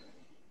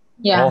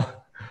 Yeah.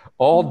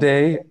 All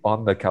day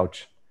on the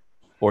couch.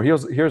 Or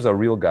here's a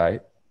real guy.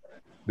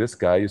 This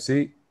guy, you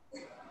see?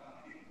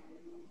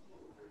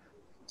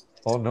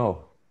 Oh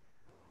no.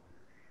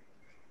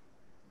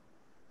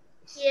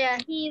 Yeah,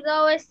 he's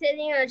always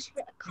sitting on a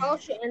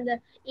couch and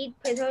eat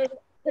potato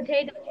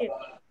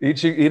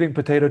chips. Eating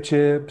potato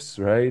chips,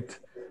 right?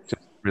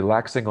 Just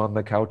relaxing on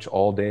the couch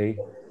all day.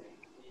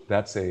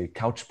 That's a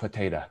couch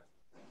potato.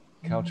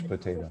 Couch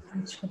potato.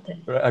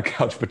 A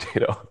couch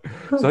potato.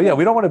 So yeah,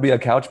 we don't want to be a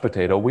couch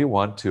potato. We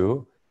want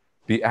to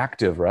be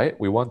active, right?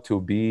 We want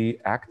to be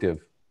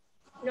active.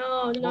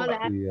 No, not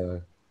that.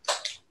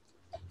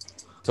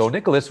 So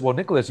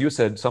Nicholas, you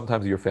said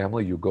sometimes your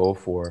family, you go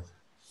for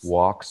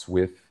walks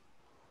with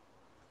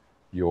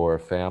your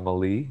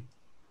family.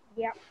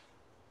 Yeah.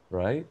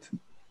 Right?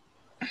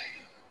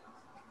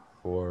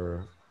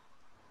 Or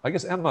I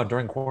guess, Emma,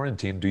 during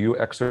quarantine, do you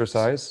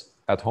exercise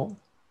at home?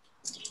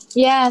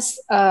 Yes.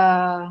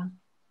 4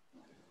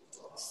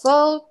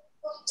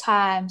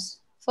 times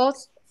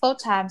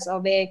a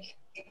week.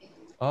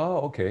 Oh,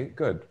 okay,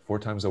 good. 4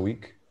 times a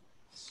week,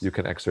 you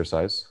can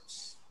exercise.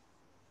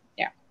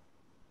 Yeah.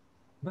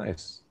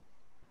 Nice.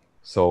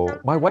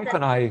 So my wife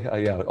and I,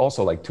 yeah,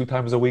 also like 2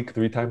 times a week,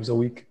 3 times a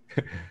week,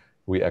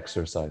 we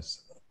exercise.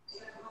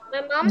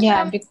 My mom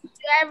tells me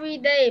every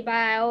day, but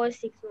I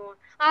always ignore.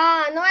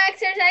 No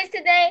exercise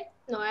today.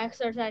 No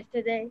exercise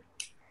today.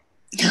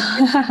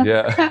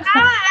 Yeah.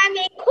 Now I'm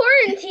in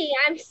quarantine.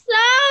 I'm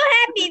so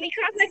happy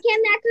because I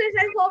can't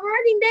exercise for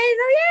 14 days.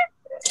 Oh yeah.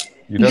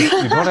 You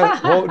don't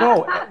have, well, no,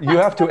 you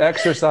have to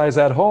exercise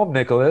at home,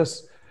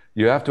 Nicholas.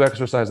 You have to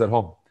exercise at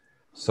home.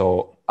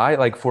 So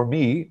for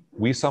me,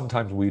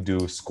 sometimes we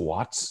do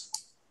squats.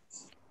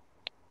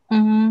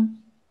 Mm-hmm.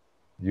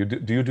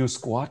 Do you do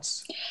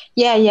squats?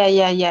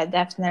 Yeah,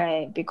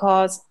 definitely.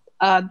 Because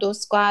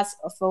those squats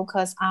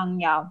focus on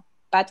your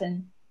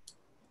button.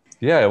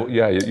 Yeah,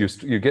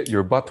 you get,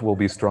 your butt will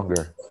be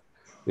stronger.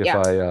 If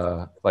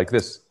I like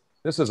this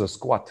is a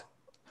squat.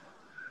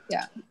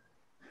 Yeah.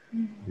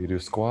 You do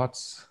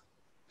squats.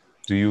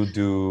 Do you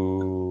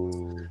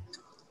do?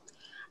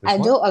 I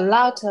do a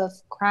lot of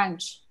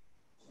crunch.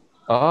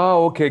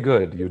 Oh, okay,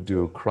 good. You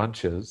do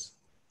crunches.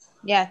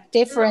 Yeah,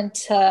 different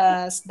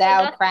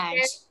style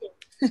crunch.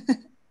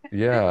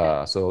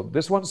 Yeah, so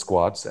this one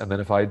squats, and then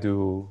if I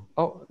do,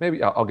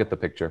 maybe I'll get the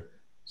picture.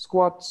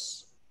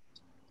 Squats.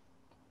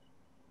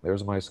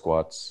 There's my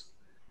squats.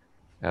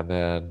 And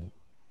then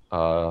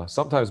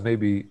sometimes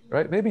maybe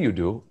you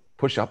do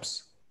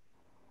push-ups.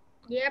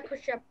 Yeah,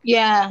 push-ups.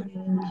 Yeah.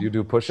 You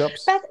do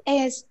push-ups? But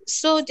it's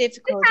so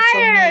difficult for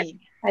me.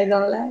 I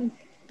don't like.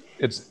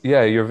 it's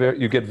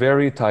you get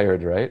very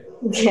tired, right?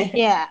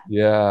 Yeah.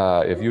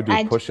 Yeah, if you do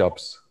I-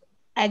 push-ups.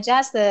 I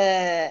just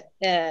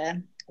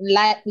lie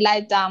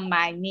down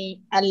my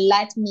knee and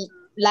let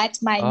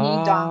my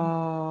knee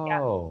down.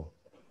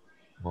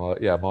 Oh,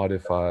 yeah,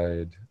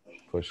 modified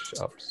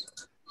push-ups.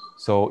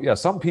 So yeah,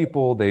 some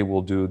people they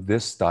will do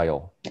this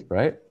style,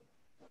 right?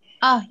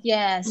 Oh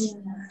yes.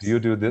 Do you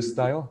do this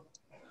style?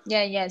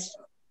 Yeah, yes.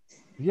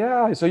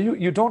 Yeah, so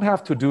you don't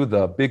have to do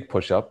the big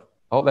push-up.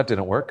 Oh, that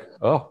didn't work.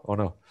 Oh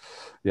no.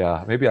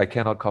 Yeah, maybe I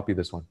cannot copy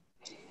this one.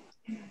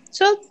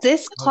 So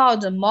this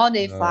called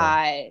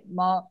modified.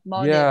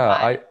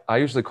 Yeah, I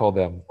usually call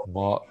them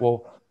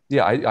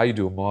I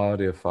do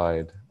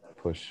modified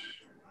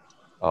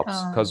push-ups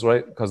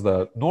because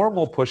the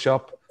normal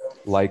push-up,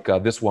 like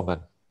this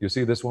woman, you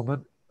see this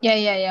woman,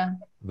 Yeah.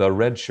 the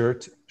red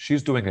shirt,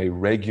 she's doing a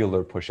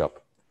regular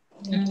push-up,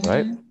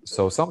 right?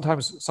 So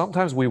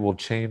sometimes we will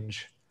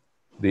change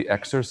the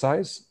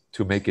exercise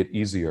to make it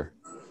easier,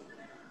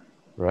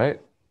 right?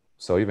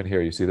 So even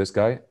here, you see this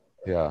guy?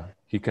 Yeah,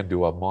 he can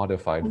do a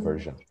modified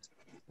version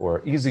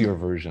or easier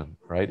version,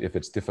 right? If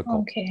it's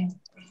difficult, Okay.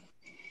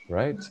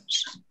 right?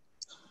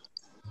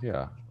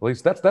 Yeah, at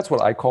least that's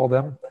what I call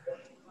them.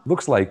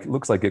 Looks like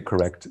it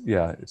correct.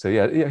 Yeah. So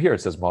yeah, here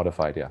it says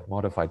modified. Yeah,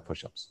 modified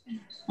push-ups.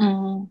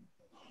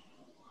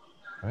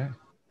 Right.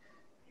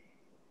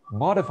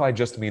 Modify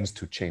just means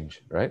to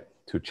change, right?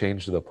 To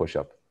change the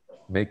push-up,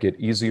 make it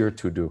easier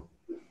to do.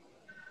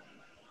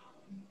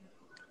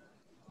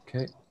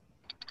 Okay.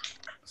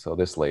 So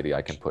this lady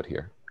I can put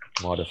here,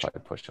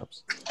 modified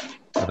push-ups.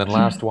 And then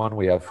last one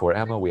we have for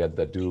Emma, we had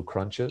the do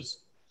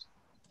crunches.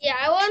 Yeah,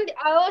 I want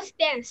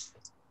dance.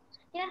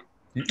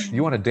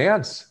 You want to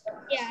dance?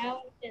 Yeah, I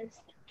want dance.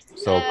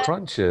 So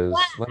crunches,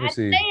 let me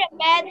see. I play a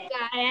bad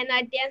guy and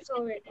I dance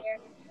over there.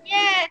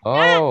 Yeah.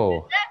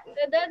 Oh.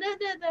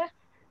 Da.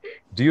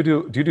 Do you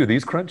do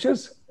these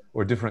crunches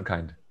or different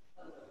kind?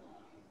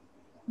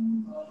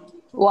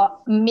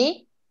 What,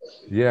 me?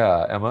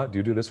 Yeah, Emma, do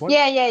you do this one?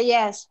 Yeah,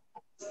 yes.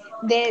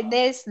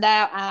 This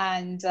that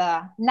and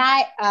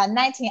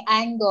 19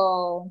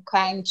 angle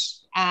crunch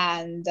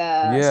and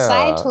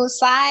side to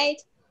side.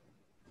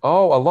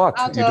 Oh, a lot.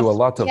 You do a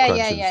lot of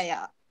crunches.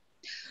 Yeah.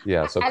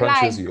 Yeah, so I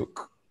crunches like, you.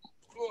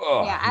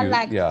 I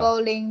like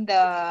following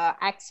the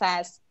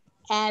exercise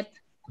app.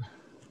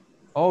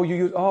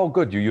 Oh,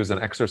 good. You use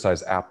an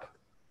exercise app.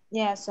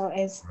 Yeah, so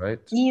it's right.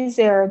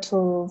 Easier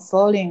to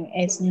following.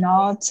 It's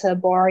not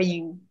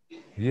boring.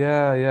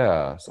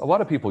 Yeah. So a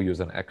lot of people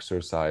use an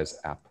exercise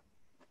app.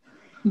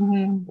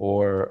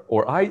 Or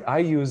I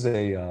use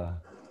a.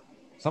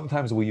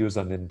 Sometimes we use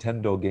a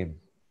Nintendo game.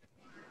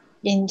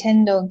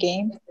 Nintendo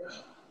game.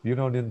 You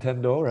know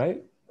Nintendo,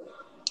 right?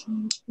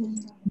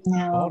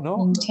 No. Oh, no.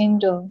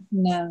 Nintendo,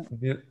 no.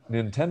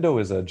 Nintendo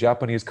is a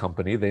Japanese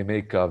company. They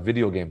make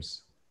video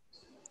games,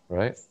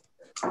 right?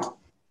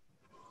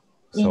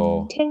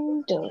 So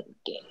Nintendo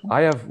game.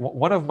 I have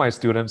one of my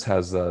students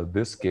has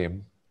this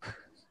game.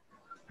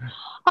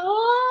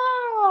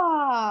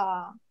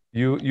 Oh.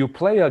 You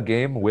play a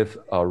game with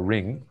a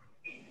ring.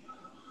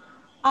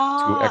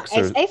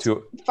 It's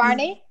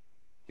funny.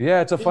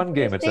 Yeah, it's a fun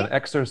game. It's an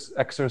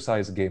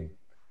exercise game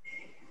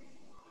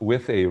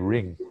with a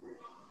ring.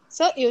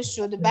 So you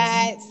should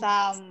buy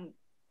some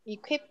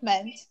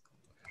equipment.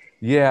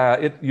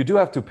 Yeah, you do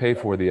have to pay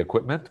for the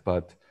equipment,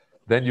 but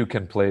then you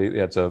can play.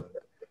 It's a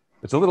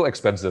little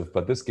expensive,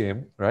 but this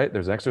game, right?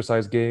 There's an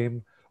exercise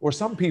game. Or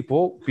some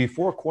people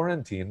before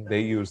quarantine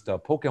they used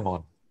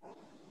Pokemon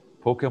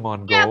Go.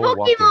 Yeah,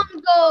 Pokemon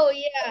Go.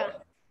 Yeah.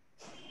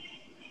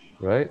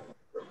 Right.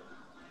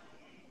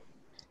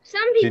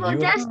 Some people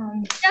just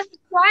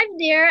drive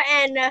there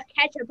and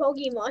catch a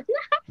Pokemon.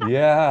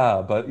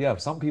 Yeah, but yeah,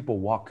 some people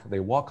walk. They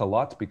walk a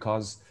lot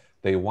because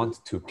they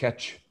want to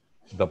catch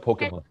the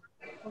Pokemon.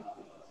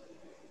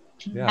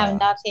 Yeah. I'm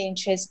not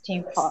interested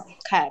in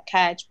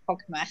catch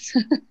Pokemon.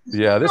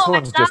 Yeah, this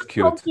one's just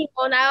cute.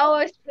 Pokemon. I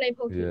always play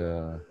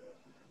Pokemon.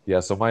 Yeah.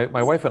 So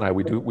my wife and I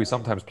we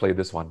sometimes play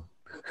this one.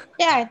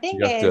 Yeah, I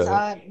think it's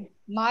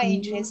more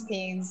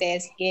interesting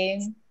this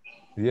game.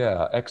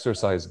 Yeah,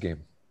 exercise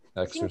game.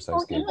 Oh,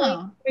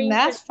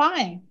 that's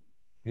fine.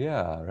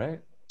 Yeah,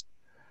 right.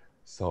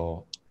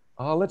 So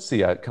let's see.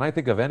 Can I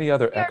think of any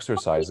other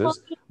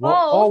exercises?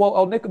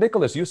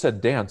 Nicholas, you said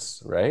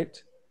dance,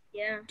 right?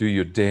 Yeah. Do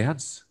you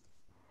dance?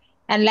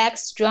 I like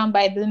Strong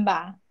by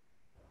Zumba.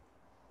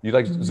 You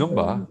like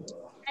Zumba?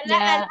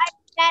 I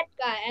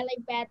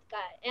like bad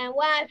guy. And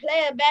when I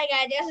play a bad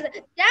guy, just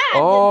dance.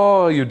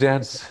 Oh, you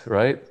dance,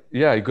 right?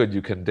 Yeah, good.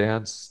 You can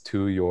dance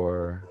to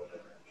your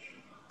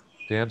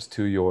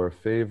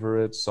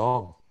favorite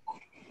song,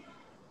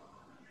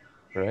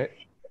 right?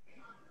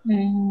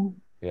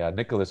 Yeah,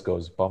 Nicholas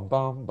goes bum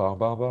bum bum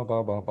bum bum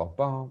bum bum bum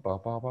bum bum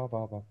bum bum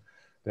bum bum.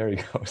 There he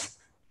goes.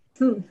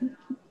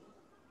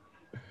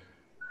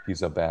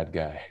 He's a bad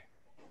guy.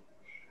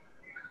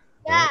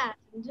 Yeah.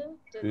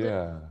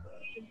 Yeah.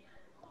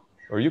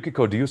 Or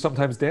Yukiko, do you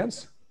sometimes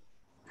dance?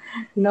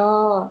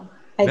 No,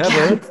 I Never.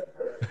 can't.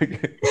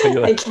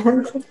 I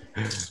can't.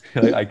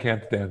 I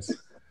can't dance.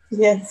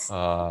 Yes.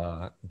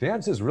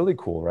 Dance is really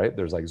cool, right?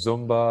 There's like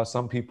Zumba.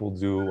 Some people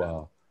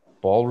do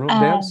ballroom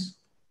And- dance.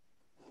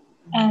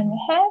 And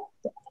have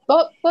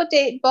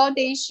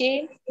body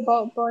shape.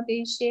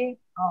 Body shape.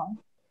 Oh,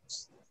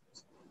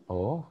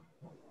 Oh,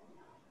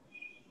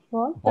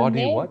 what? the body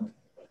name? what?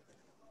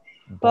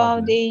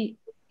 Body.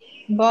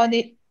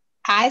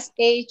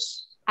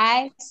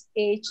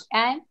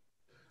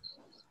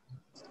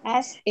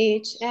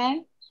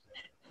 SHN.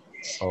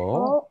 Oh,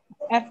 Oh,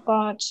 I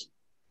forgot.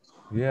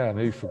 yeah,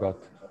 maybe you forgot.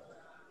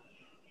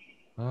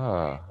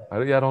 I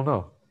don't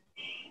know.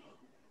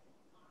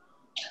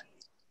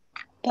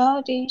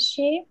 Body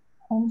shape.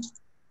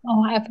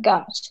 Oh, I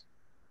forgot.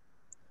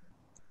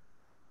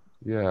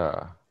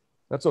 Yeah,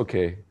 that's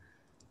okay.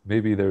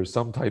 Maybe there's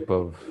some type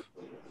of.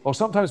 Oh,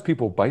 sometimes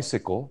people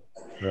bicycle,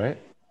 right?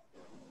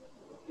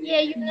 Yeah,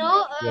 you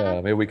know,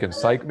 Yeah, maybe we can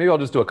cycle. Maybe I'll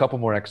just do a couple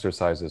more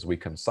exercises. We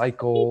can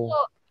cycle.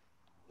 people,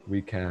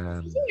 We can.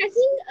 I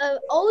think an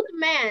old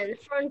man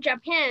from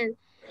Japan,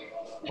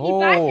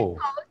 Oh,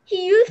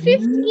 he used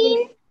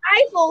 15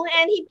 iPhone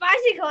and he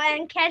bicycle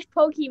and catch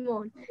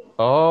Pokemon.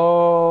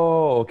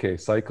 oh, okay.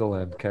 Cycle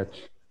and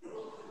catch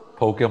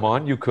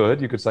Pokemon. You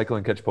could cycle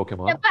and catch Yeah,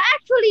 Pokemon. but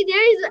actually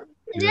there is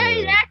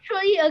Yeah.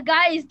 actually a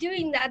guy is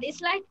doing that.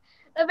 It's like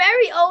a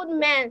very old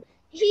man.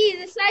 He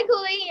is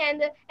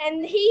cycling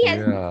and he has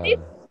Yeah.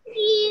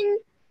 15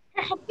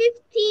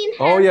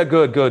 Oh hands. yeah,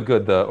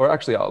 good. Or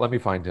actually, let me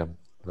find him.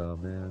 The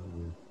man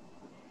with.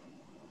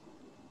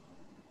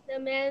 The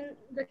man,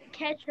 the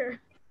catcher.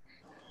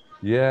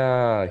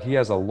 Yeah, he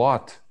has a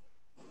lot.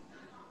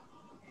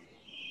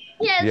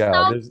 He has Yeah,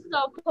 thousands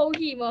of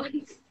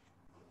Pokemon.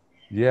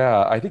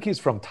 Yeah, I think he's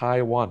from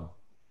Taiwan.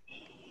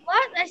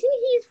 What? I think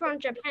he's from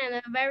Japan,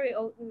 a very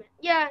old man.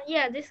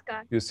 Yeah, this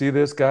guy. You see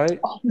this guy?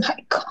 Oh my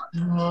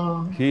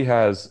God.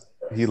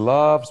 He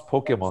loves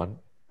Pokemon,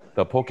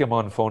 the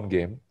Pokemon phone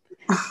game.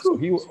 So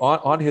he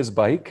on his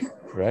bike,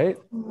 right?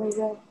 Oh my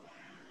God.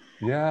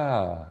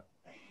 Yeah.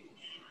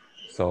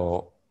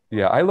 So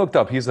yeah, I looked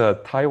up. He's a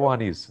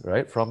Taiwanese,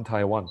 right? From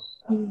Taiwan.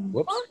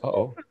 Whoops.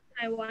 Uh-oh.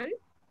 Taiwan.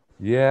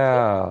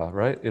 Yeah,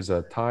 right. Is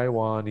a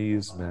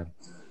Taiwanese man.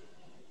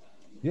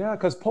 Yeah,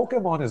 because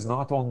Pokemon is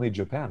not only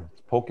Japan.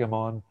 It's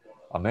Pokemon,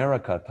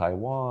 America,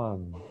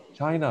 Taiwan,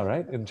 China,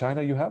 right? In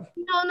China you have?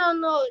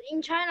 No.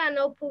 In China,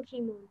 no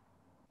Pokemon.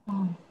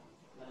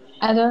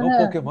 I don't No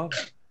know. Pokemon.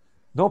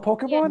 No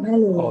Pokemon?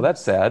 Really? Oh,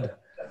 that's sad.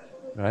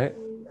 Right?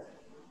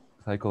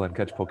 Cycle and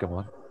catch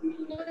Pokemon.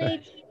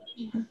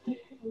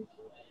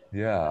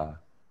 Yeah.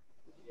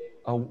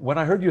 When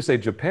I heard you say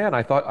Japan,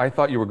 I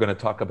thought you were going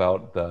to talk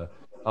about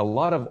a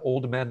lot of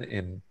old men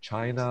in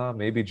China,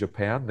 maybe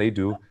Japan, they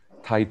do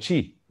Tai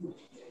Chi.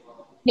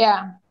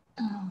 Yeah.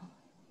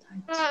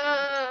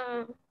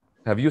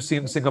 Have you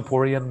seen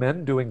Singaporean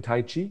men doing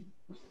Tai Chi?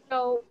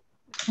 No.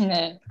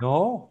 No.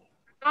 No?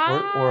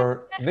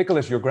 Or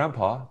Nicholas, your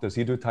grandpa, does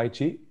he do Tai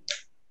Chi?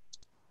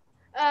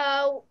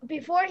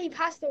 Before he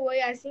passed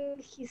away, I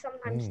think he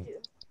sometimes do.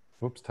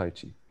 Oops, Tai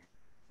Chi.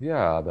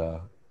 Yeah,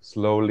 the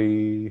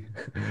slowly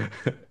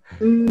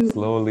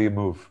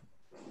move.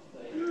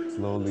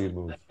 Slowly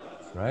move,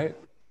 right?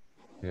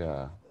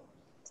 Yeah.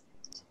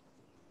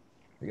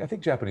 I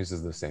think Japanese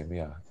is the same,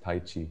 yeah. Tai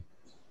Chi.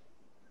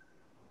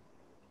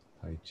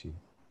 Tai Chi.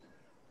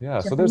 Yeah,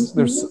 so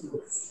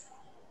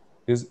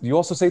you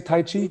also say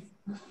Tai Chi?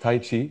 Tai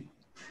Chi?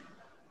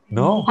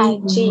 No?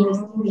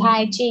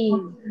 Tai Chi.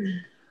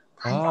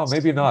 Ah,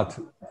 maybe not.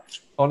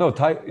 Oh no,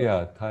 Tai.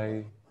 Yeah,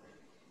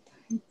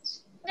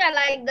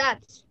 like that.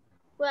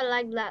 Well,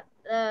 like that.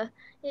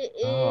 It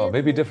is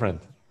Maybe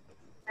different.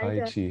 Tai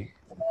like Chi.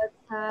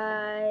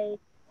 Tai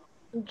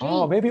Chi.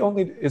 Oh,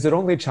 is it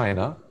only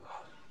China?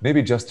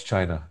 Maybe just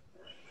China.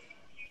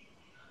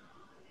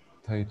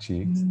 Tai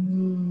Chi.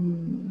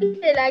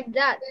 Like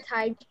that,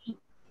 Tai Chi.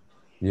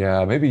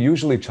 Yeah, maybe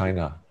usually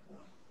China.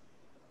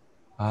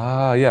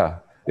 Yeah.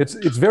 It's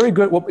very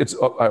good.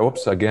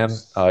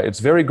 It's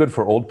very good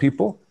for old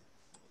people.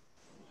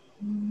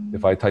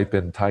 If I type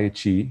in Tai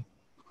Chi,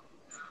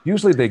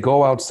 usually they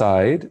go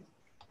outside.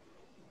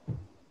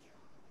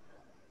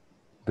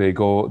 They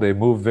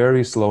move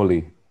very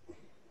slowly.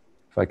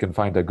 If I can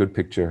find a good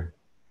picture.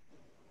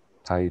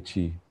 Tai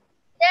Chi.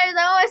 There's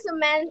always a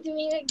man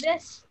doing like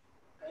this.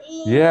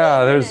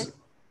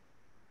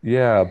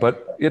 Yeah,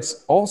 but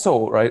it's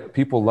also, right,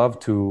 people love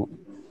to,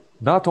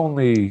 not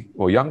only,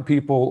 young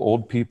people,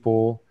 old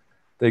people,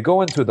 they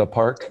go into the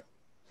park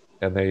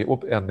and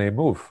they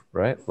move,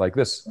 right? Like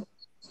this.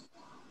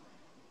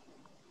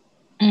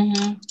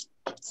 Mm-hmm.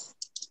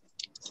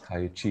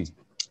 Tai Chi.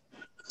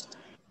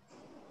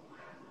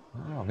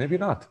 Oh, maybe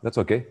not. That's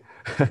okay.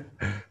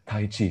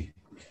 Tai Chi.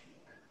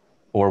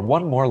 Or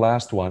one more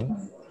last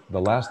one. The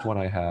last one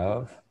I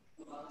have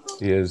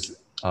is,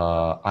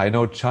 I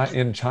know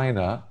in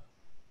China,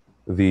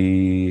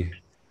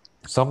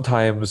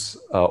 sometimes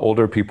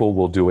older people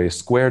will do a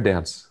square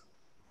dance.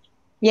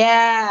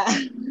 Yeah.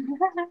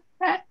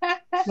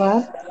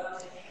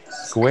 What?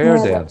 Square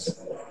dance.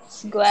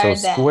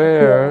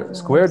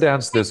 Square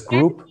dance.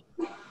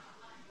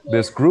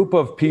 This group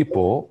of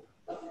people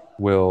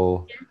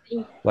will,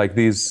 like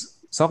these,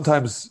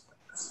 sometimes,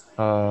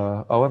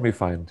 let me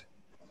find,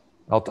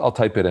 I'll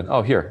type it in.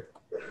 Oh, here.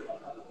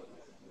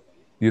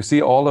 You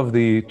see all of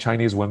the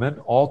Chinese women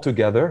all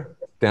together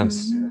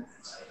dance.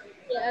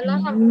 Yeah, a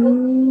lot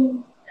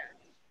of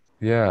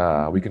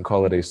Yeah, we can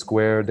call it a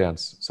square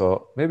dance.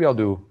 So maybe I'll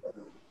do,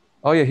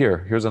 oh yeah,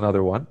 here's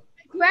another one.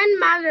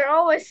 grandmother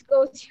always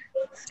goes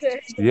to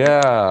school.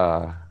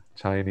 Yeah,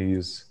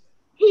 Chinese.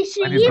 She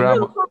Chinese even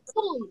grandma.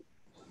 perform.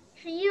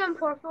 She even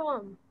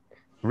perform.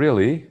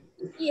 Really?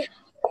 Yeah.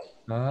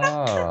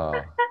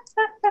 Ah.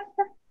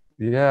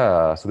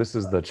 Yeah, so this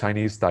is the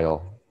Chinese style,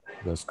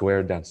 the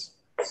square dance.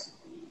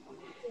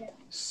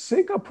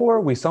 Singapore,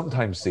 we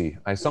sometimes see.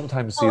 I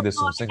sometimes see this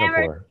in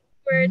Singapore.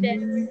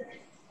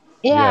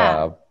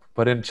 Yeah.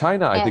 But in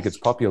China, I think Yes.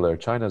 it's popular.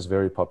 China is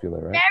very popular,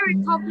 right? Very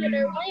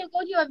popular. When you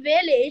go to a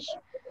village,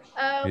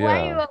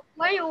 Yeah.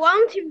 when you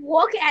want to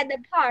walk at the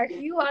park,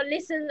 you will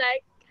listen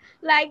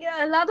like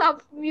a lot of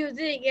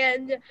music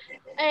and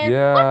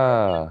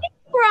Yeah.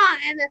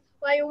 and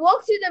when you walk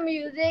to the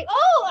music,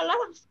 oh, a lot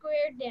of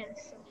square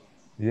dance.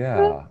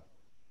 Yeah.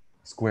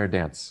 Square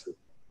dance.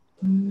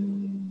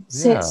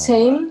 Sa-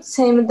 Yeah.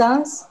 Same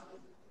dance.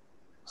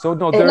 So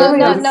no, Eh, they're, No,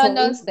 no, Every- no,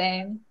 no,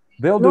 same.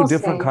 they'll do No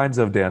different same. kinds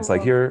of dance,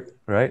 like here,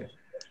 right?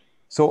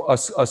 So a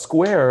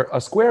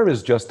square is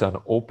just an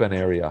open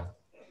area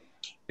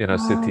in a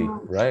city,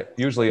 right?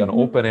 Usually an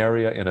open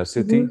area in a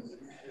city,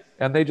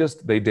 and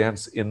they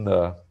dance in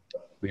the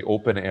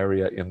open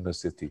area in the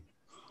city,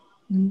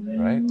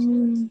 right?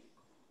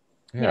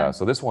 Yeah.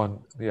 So this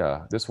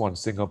one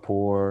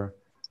Singapore,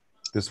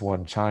 this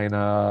one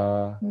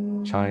China,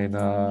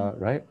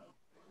 right?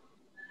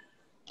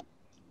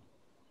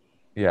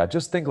 Yeah,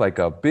 just think like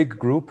a big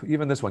group,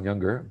 even this one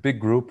younger, big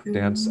group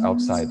dance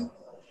outside,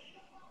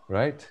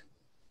 right?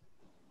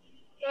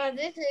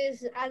 This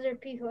is other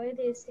people. It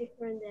is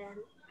different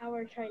than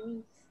our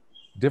Chinese.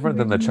 Different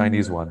than the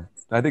Chinese one.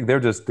 I think they're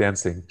just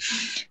dancing.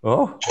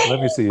 Oh, let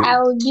me see.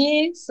 I'll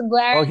be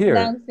square Oh, here.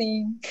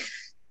 dancing.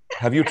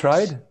 Have you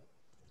tried?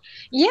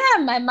 Yeah,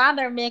 my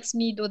mother makes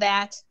me do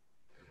that.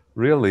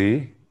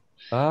 Really?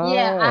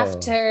 Yeah, Oh.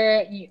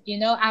 after you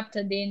know,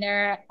 after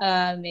dinner,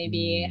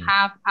 maybe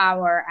half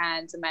hour,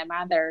 and my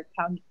mother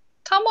come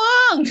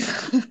on,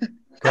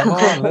 Come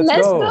on, let's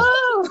let's go.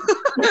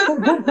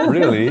 go.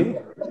 Really?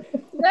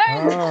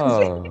 Right.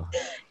 Oh.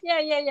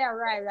 Yeah,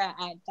 right.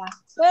 I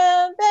dance.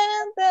 Dun,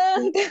 dun,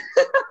 dun.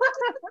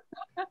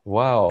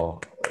 Wow.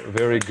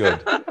 Very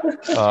good.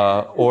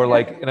 Or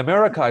like in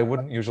America, I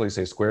wouldn't usually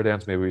say square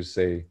dance. Maybe we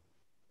say,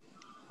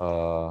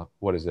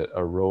 what is it?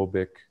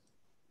 Aerobic.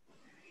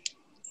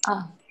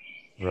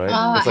 Right?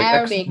 Oh, It's like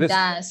Arabic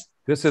dance.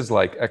 This is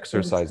like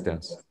exercise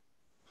dance.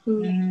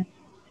 Mhm.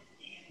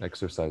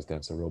 Exercise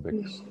dance,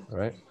 aerobics,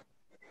 right?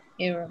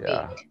 Aerobic.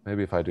 Yeah.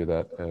 Maybe if I do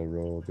that,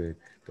 aerobic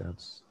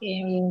dance.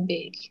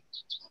 Aerobic.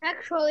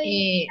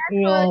 Actually,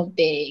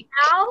 Aerobic.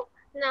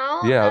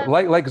 now. Yeah,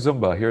 like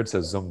Zumba. Here it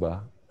says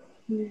Zumba.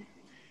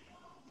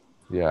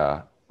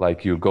 Yeah,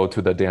 like you go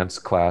to the dance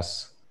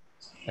class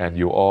and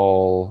you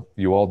all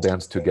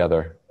dance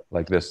together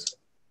like this,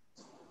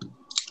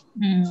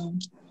 Mm.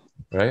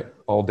 right?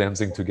 All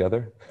dancing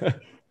together.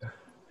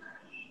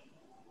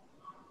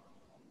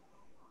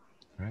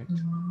 Right?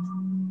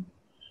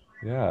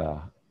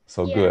 Yeah.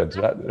 So Yeah. good,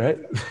 right?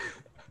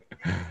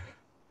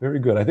 Very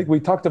good. I think we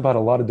talked about a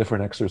lot of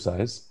different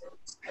exercise.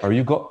 Are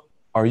you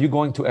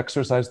going to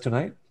exercise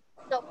tonight?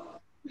 No.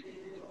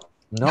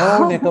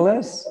 No,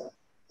 Nicholas?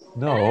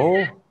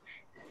 No.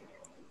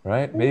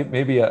 Right?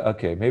 Maybe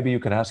okay, maybe you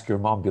can ask your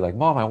mom, be like,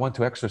 "Mom, I want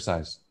to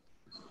exercise."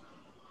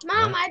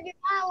 Mom, I do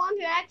not want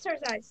to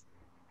exercise.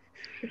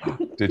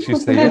 Did she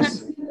say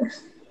yes?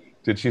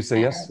 Did she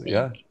say yes?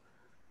 Yeah.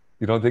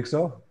 You don't think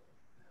so?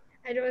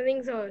 I don't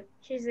think so.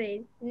 She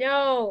said,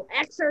 no,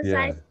 exercise.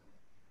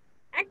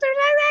 Yeah. Exercise.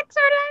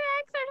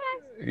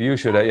 You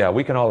should. Yeah,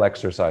 we can all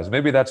exercise.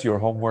 Maybe that's your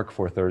homework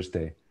for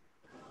Thursday,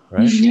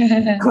 right?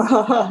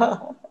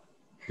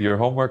 Your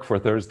homework for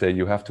Thursday,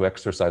 you have to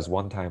exercise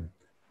one time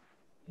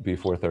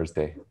before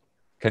Thursday.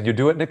 Can you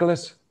do it,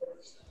 Nicholas?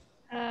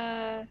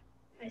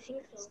 I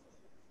think so.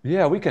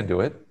 Yeah, we can do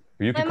it.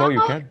 You can My call, you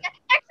mom- can.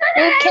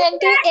 You can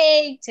do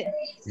it.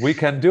 We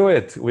can do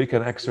it. We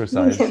can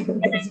exercise.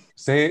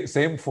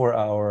 Same for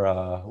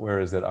our where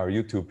is it? Our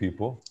YouTube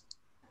people,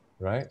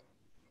 right?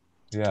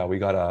 Yeah, we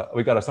got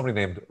a somebody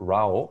named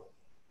Rao,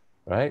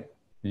 right?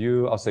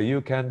 I'll say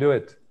you can do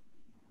it.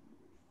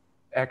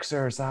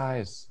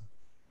 Exercise.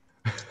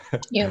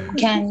 You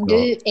can So,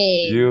 do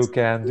it. You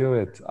can do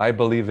it. I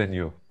believe in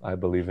you. I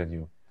believe in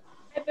you.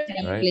 I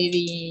Right? believe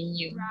in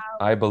you.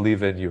 I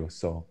believe in you.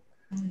 So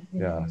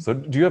yeah. So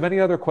do you have any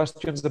other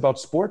questions about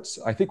sports?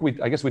 I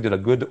guess we did a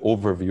good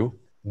overview.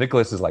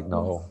 Nicholas is like,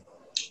 no.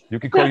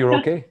 Yukiko, you're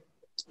okay?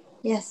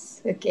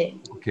 Yes. Okay.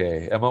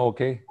 Okay. Emma,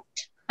 okay?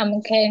 I'm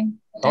okay.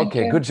 Thank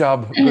Okay, you. good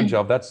job. Good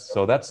job.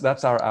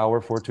 That's our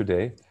hour for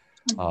today.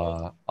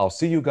 I'll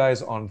see you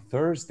guys on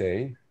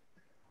Thursday.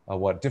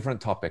 Different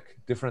topic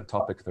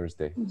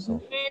Thursday. So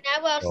And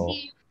I will see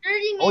you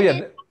 30 minutes. oh yeah.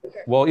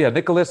 Well, yeah,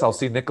 Nicholas, I'll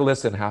see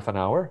Nicholas in half an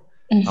hour.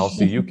 I'll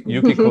see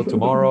Yukiko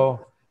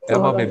tomorrow.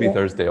 Emma maybe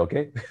Thursday,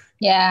 okay?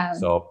 Yeah.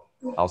 So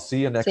I'll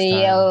see you next See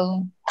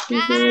time. you.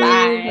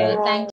 Bye. Thank